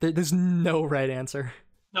there. There's no right answer.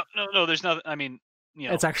 no, there's nothing. I mean,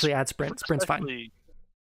 It's actually add sprint. Sprint's fine.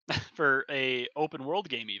 For a open world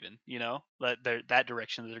game, even that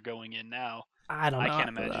direction that they're going in now. I don't know. I can't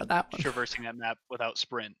imagine that one. traversing that map without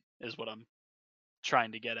sprint is what I'm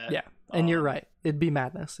trying to get at. Yeah, and you're right. It'd be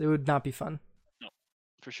madness. It would not be fun. No,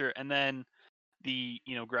 for sure. And then the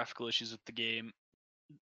graphical issues with the game.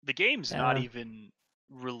 The game's not even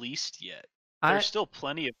released yet. There's still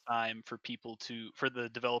plenty of time for the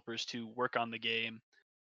developers to work on the game.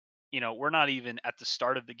 We're not even at the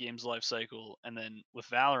start of the game's life cycle, and then with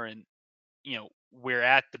Valorant, we're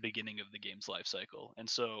at the beginning of the game's life cycle, and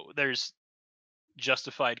so there's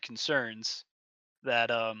justified concerns that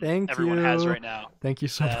everyone has right now. Thank you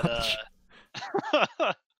so much.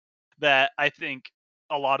 That I think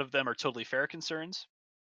a lot of them are totally fair concerns,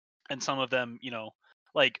 and some of them,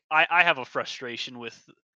 like I have a frustration with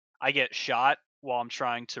I get shot while I'm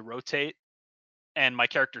trying to rotate, and my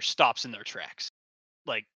character stops in their tracks,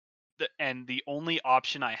 like and the only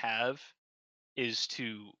option I have is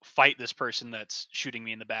to fight this person that's shooting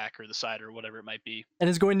me in the back or the side or whatever it might be, and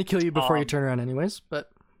is going to kill you before you turn around anyways. But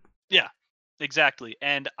yeah, exactly.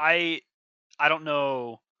 And I don't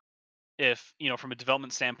know if from a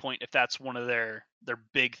development standpoint, if that's one of their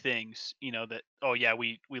big things, that oh yeah,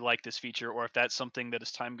 we like this feature, or if that's something that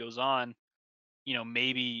as time goes on,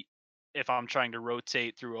 maybe if I'm trying to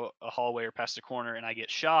rotate through a hallway or past a corner and I get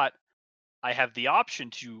shot, I have the option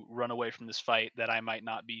to run away from this fight that I might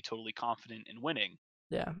not be totally confident in winning.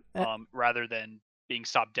 Yeah. Rather than being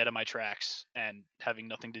stopped dead in my tracks and having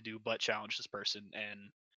nothing to do but challenge this person and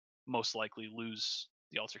most likely lose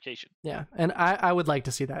the altercation. Yeah, and I would like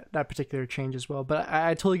to see that particular change as well. But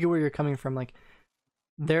I totally get where you're coming from. Like,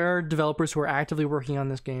 there are developers who are actively working on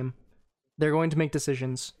this game. They're going to make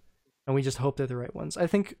decisions, and we just hope they're the right ones. I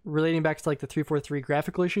think relating back to like the 343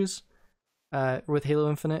 graphical issues with Halo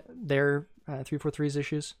Infinite, their 343's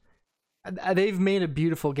issues, they've made a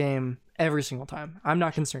beautiful game every single time. I'm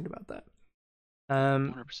not concerned about that.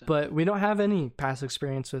 100%. But we don't have any past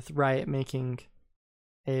experience with Riot making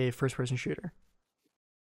a first-person shooter.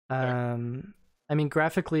 I mean,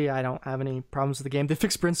 graphically, I don't have any problems with the game. They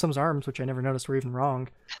fixed Brimstone's arms, which I never noticed were even wrong.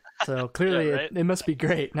 So clearly, yeah, right? it must be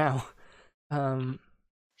great now. Sure.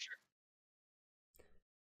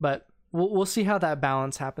 But we'll see how that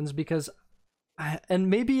balance happens, because, and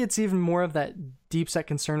maybe it's even more of that deep set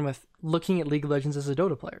concern with looking at League of Legends as a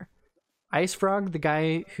Dota player. IceFrog, the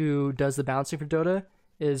guy who does the balancing for Dota,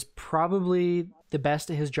 is probably the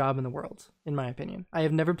best at his job in the world, in my opinion. I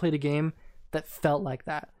have never played a game that felt like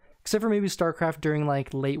that, except for maybe StarCraft during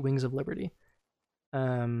like late Wings of Liberty.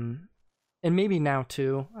 And maybe now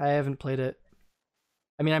too. I haven't played it.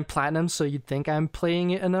 I mean, I'm platinum, so you'd think I'm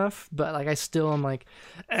playing it enough, but like I still am like,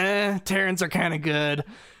 Terrans are kind of good.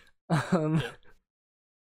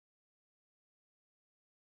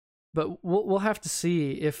 But we'll have to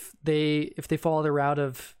see if they follow the route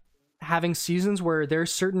of having seasons where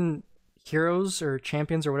there's certain heroes or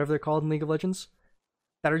champions or whatever they're called in League of Legends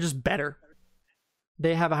that are just better.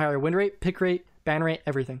 They have a higher win rate, pick rate, ban rate,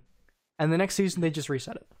 everything. And the next season, they just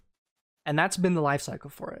reset it. And that's been the life cycle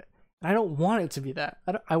for it. And I don't want it to be that.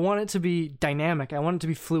 I want it to be dynamic. I want it to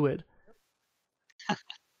be fluid.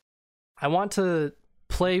 I want to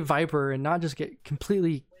play Viper and not just get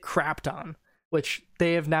completely crapped on, which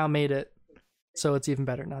they have now made it so it's even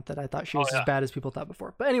better. Not that I thought she was as bad as people thought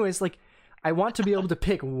before. But anyways, like, I want to be able to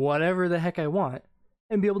pick whatever the heck I want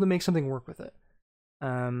and be able to make something work with it.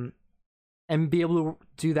 And be able to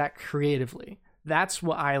do that creatively. That's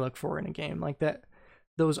what I look for in a game, like that,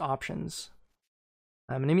 those options.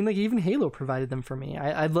 And I mean, like, even Halo provided them for me.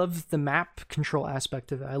 I love the map control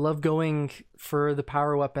aspect of it. I love going for the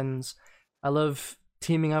power weapons. I love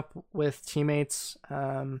teaming up with teammates,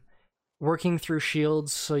 working through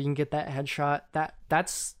shields so you can get that headshot.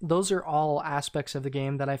 Those are all aspects of the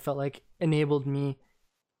game that I felt like enabled me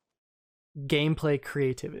gameplay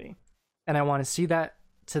creativity. And I want to see that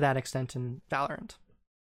to that extent in Valorant.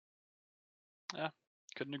 Yeah,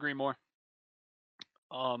 couldn't agree more.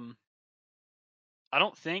 I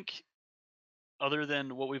don't think, other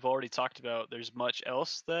than what we've already talked about, there's much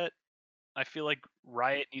else that I feel like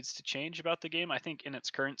Riot needs to change about the game. I think in its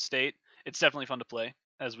current state, it's definitely fun to play,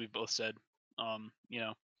 as we've both said. The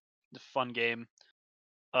fun game.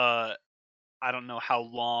 I don't know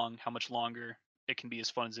how much longer it can be as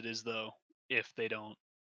fun as it is though if they don't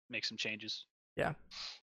make some changes. Yeah,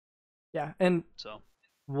 and So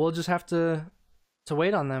we'll just have to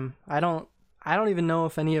wait on them. I don't even know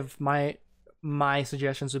if any of my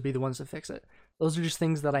suggestions would be the ones to fix it. Those are just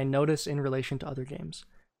things that I notice in relation to other games.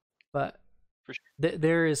 But for sure.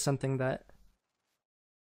 there is something that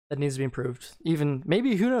needs to be improved. Even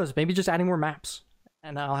maybe, who knows, maybe just adding more maps,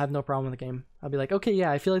 and I'll have no problem with the game. I'll be like, okay,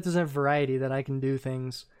 yeah, I feel like there's a variety that I can do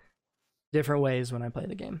things different ways when I play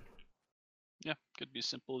the game. Yeah, could be as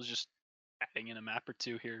simple as just adding in a map or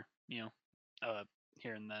two here,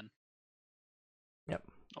 here and then. Yep.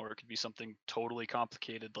 Or it could be something totally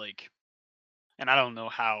complicated, like, and I don't know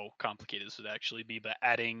how complicated this would actually be, but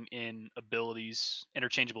adding in abilities,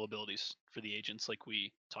 interchangeable abilities for the agents, like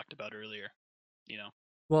we talked about earlier.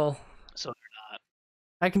 Well, so they're not.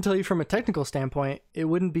 I can tell you from a technical standpoint, it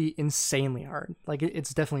wouldn't be insanely hard. Like,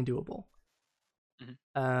 it's definitely doable.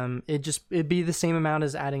 Mm-hmm. It'd be the same amount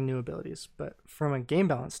as adding new abilities, but from a game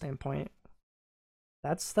balance standpoint,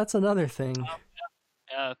 that's another thing.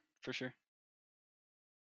 Yeah, for sure.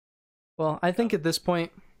 Well, I think at this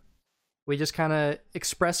point, we just kind of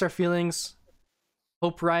express our feelings.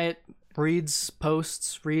 Hope Riot reads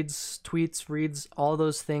posts, reads tweets, reads all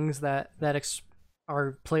those things that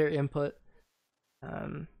are player input,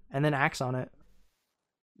 and then acts on it.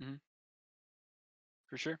 Mm-hmm.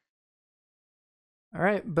 For sure. All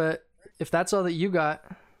right, but if that's all that you got,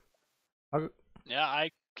 yeah,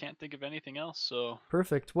 I can't think of anything else. So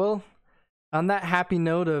perfect. Well, on that happy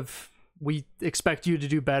note of we expect you to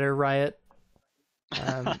do better, Riot.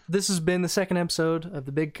 This has been the second episode of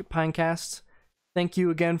the Big Pinecast. Thank you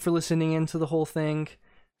again for listening into the whole thing.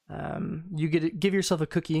 You give yourself a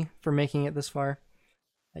cookie for making it this far.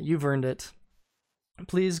 You've earned it.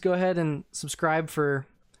 Please go ahead and subscribe for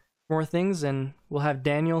more things, and we'll have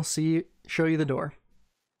Daniel show you the door.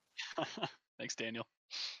 Thanks, Daniel.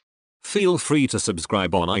 Feel free to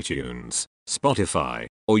subscribe on iTunes, Spotify,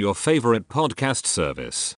 or your favorite podcast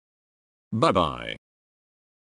service. Bye-bye.